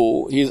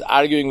zoo. He's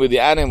arguing with the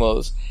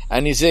animals,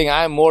 and he's saying,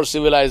 "I'm more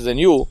civilized than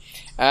you."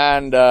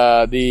 And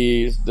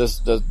the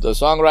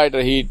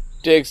songwriter, he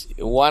takes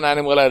one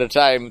animal at a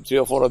time, 3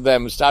 or 4 of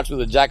them, starts with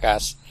the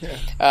jackass,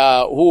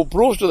 who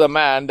proves to the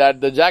man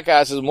that the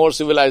jackass is more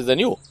civilized than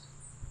you,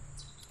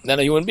 than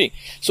a human being.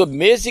 So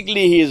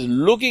basically he is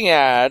looking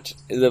at,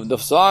 the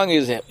song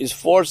is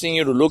forcing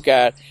you to look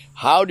at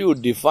how do you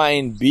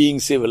define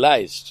being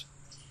civilized.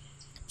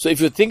 So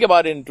if you think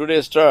about it in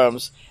today's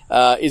terms,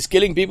 is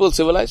killing people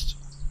civilized?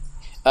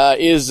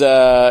 Is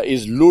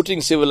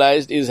looting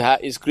civilized?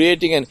 Is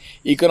creating an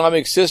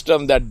economic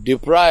system that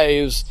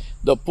deprives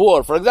the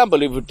poor? For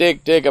example, if you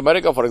take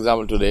America for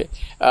example today,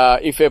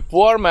 if a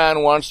poor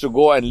man wants to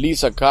go and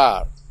lease a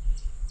car,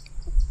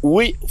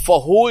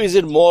 for who is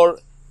it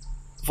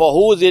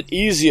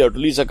easier to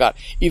lease a car?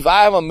 If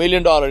I have $1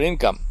 million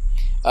income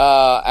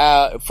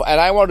and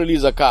I want to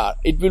lease a car,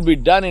 it will be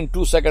done in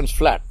 2 seconds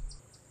flat,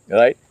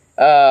 right?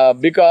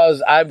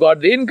 Because I've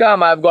got the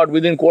income, I've got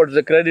within quotes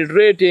the credit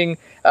rating,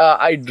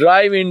 I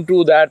drive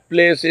into that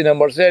place in a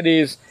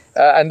Mercedes,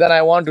 and then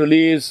I want to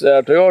lease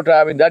Toyota.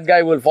 I mean, that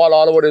guy will fall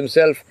all over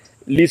himself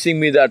leasing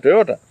me that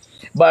Toyota.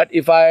 But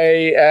if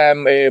I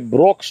am a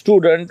broke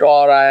student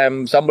or I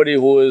am somebody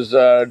who is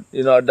down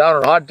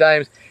on hard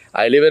times,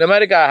 I live in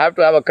America, I have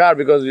to have a car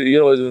because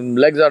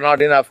legs are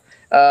not enough.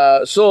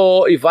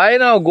 So if I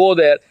now go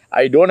there,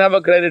 I don't have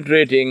a credit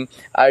rating,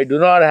 I do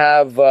not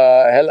have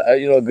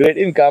great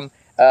income,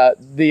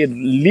 the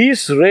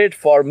lease rate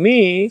for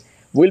me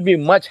will be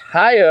much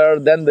higher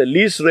than the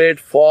lease rate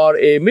for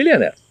a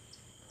millionaire.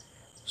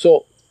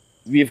 So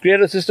we've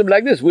created a system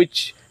like this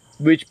which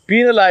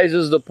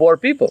penalizes the poor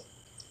people.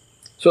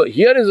 So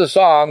here is a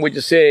song which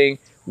is saying,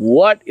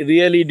 what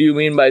really do you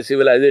mean by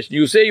civilization?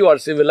 You say you are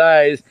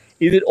civilized.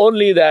 Is it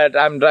only that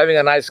I'm driving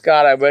a nice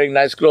car, I'm wearing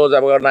nice clothes,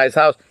 I've got a nice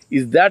house?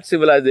 Is that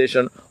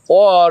civilization?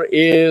 Or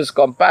is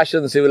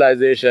compassion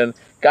civilization?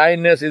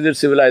 Kindness, is it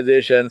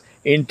civilization?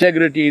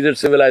 Integrity, is it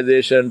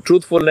civilization?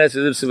 Truthfulness,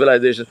 is it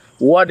civilization?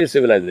 What is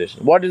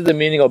civilization? What is the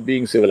meaning of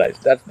being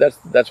civilized?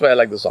 That's why I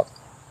like the song.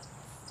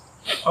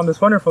 On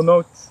this wonderful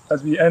note,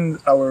 as we end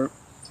our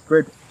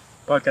great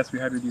podcast we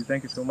had with you,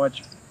 thank you so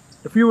much.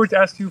 If we were to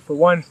ask you for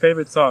one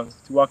favorite song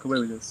to walk away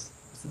with this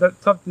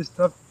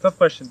tough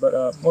question, but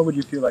what would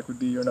you feel like would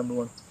be your number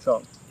one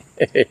song?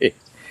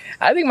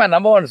 I think my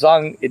number one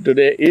song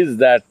today is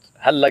that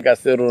Hallaka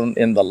Sirrun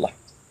Indallah.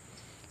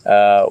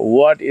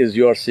 What is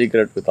your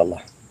secret with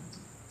Allah?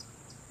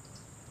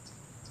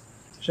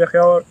 Sheikh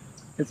Yawar,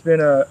 it's been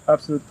an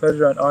absolute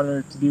pleasure and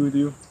honor to be with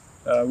you.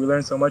 We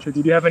learned so much with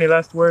you. Do you have any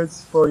last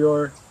words for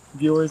your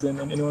viewers and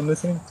anyone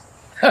listening?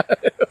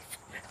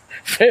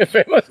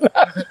 Famous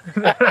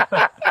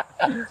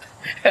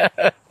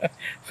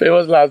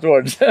last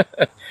words.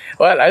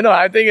 Well,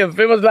 I think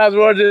famous last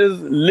words is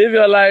live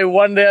your life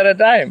one day at a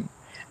time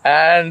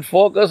and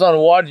focus on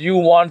what you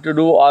want to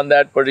do on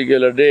that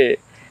particular day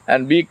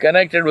and be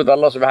connected with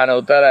Allah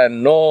subhanahu wa ta'ala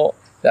and know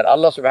that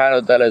Allah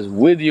subhanahu wa ta'ala is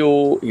with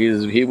you,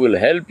 He will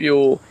help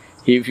you.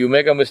 If you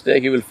make a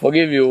mistake, He will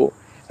forgive you.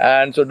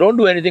 And so don't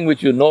do anything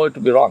which you know it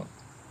to be wrong.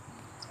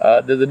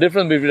 There's a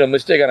difference between a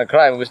mistake and a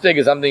crime. A mistake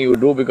is something you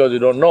do because you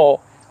don't know.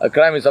 A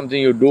crime is something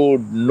you do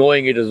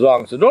knowing it is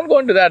wrong. So don't go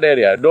into that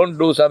area. Don't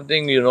do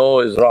something you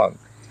know is wrong.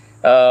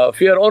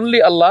 Fear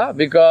only Allah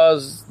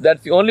because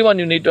that's the only one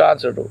you need to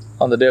answer to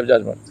on the Day of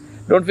Judgment.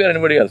 Don't fear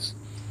anybody else.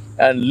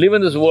 And live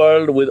in this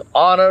world with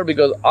honor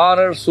because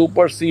honor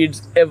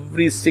supersedes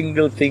every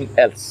single thing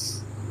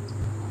else.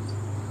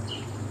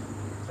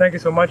 Thank you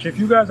so much. If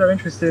you guys are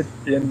interested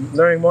in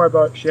learning more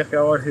about Sheikh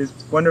Yawar, his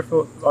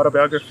wonderful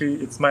autobiography,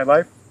 It's My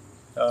Life,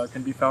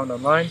 can be found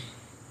online.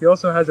 He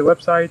also has a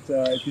website.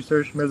 If you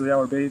search Mirza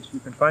Yawar Babes, you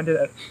can find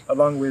it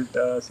along with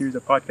a series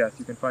of podcasts.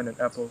 You can find it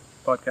on Apple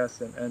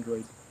Podcasts and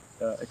Android,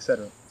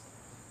 etc.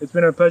 It's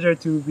been a pleasure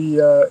to be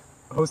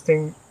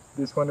hosting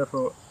this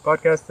wonderful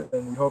podcast,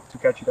 and we hope to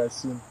catch you guys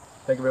soon.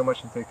 Thank you very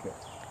much and take care.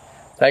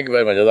 Thank you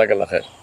very much. Jazakallah khair.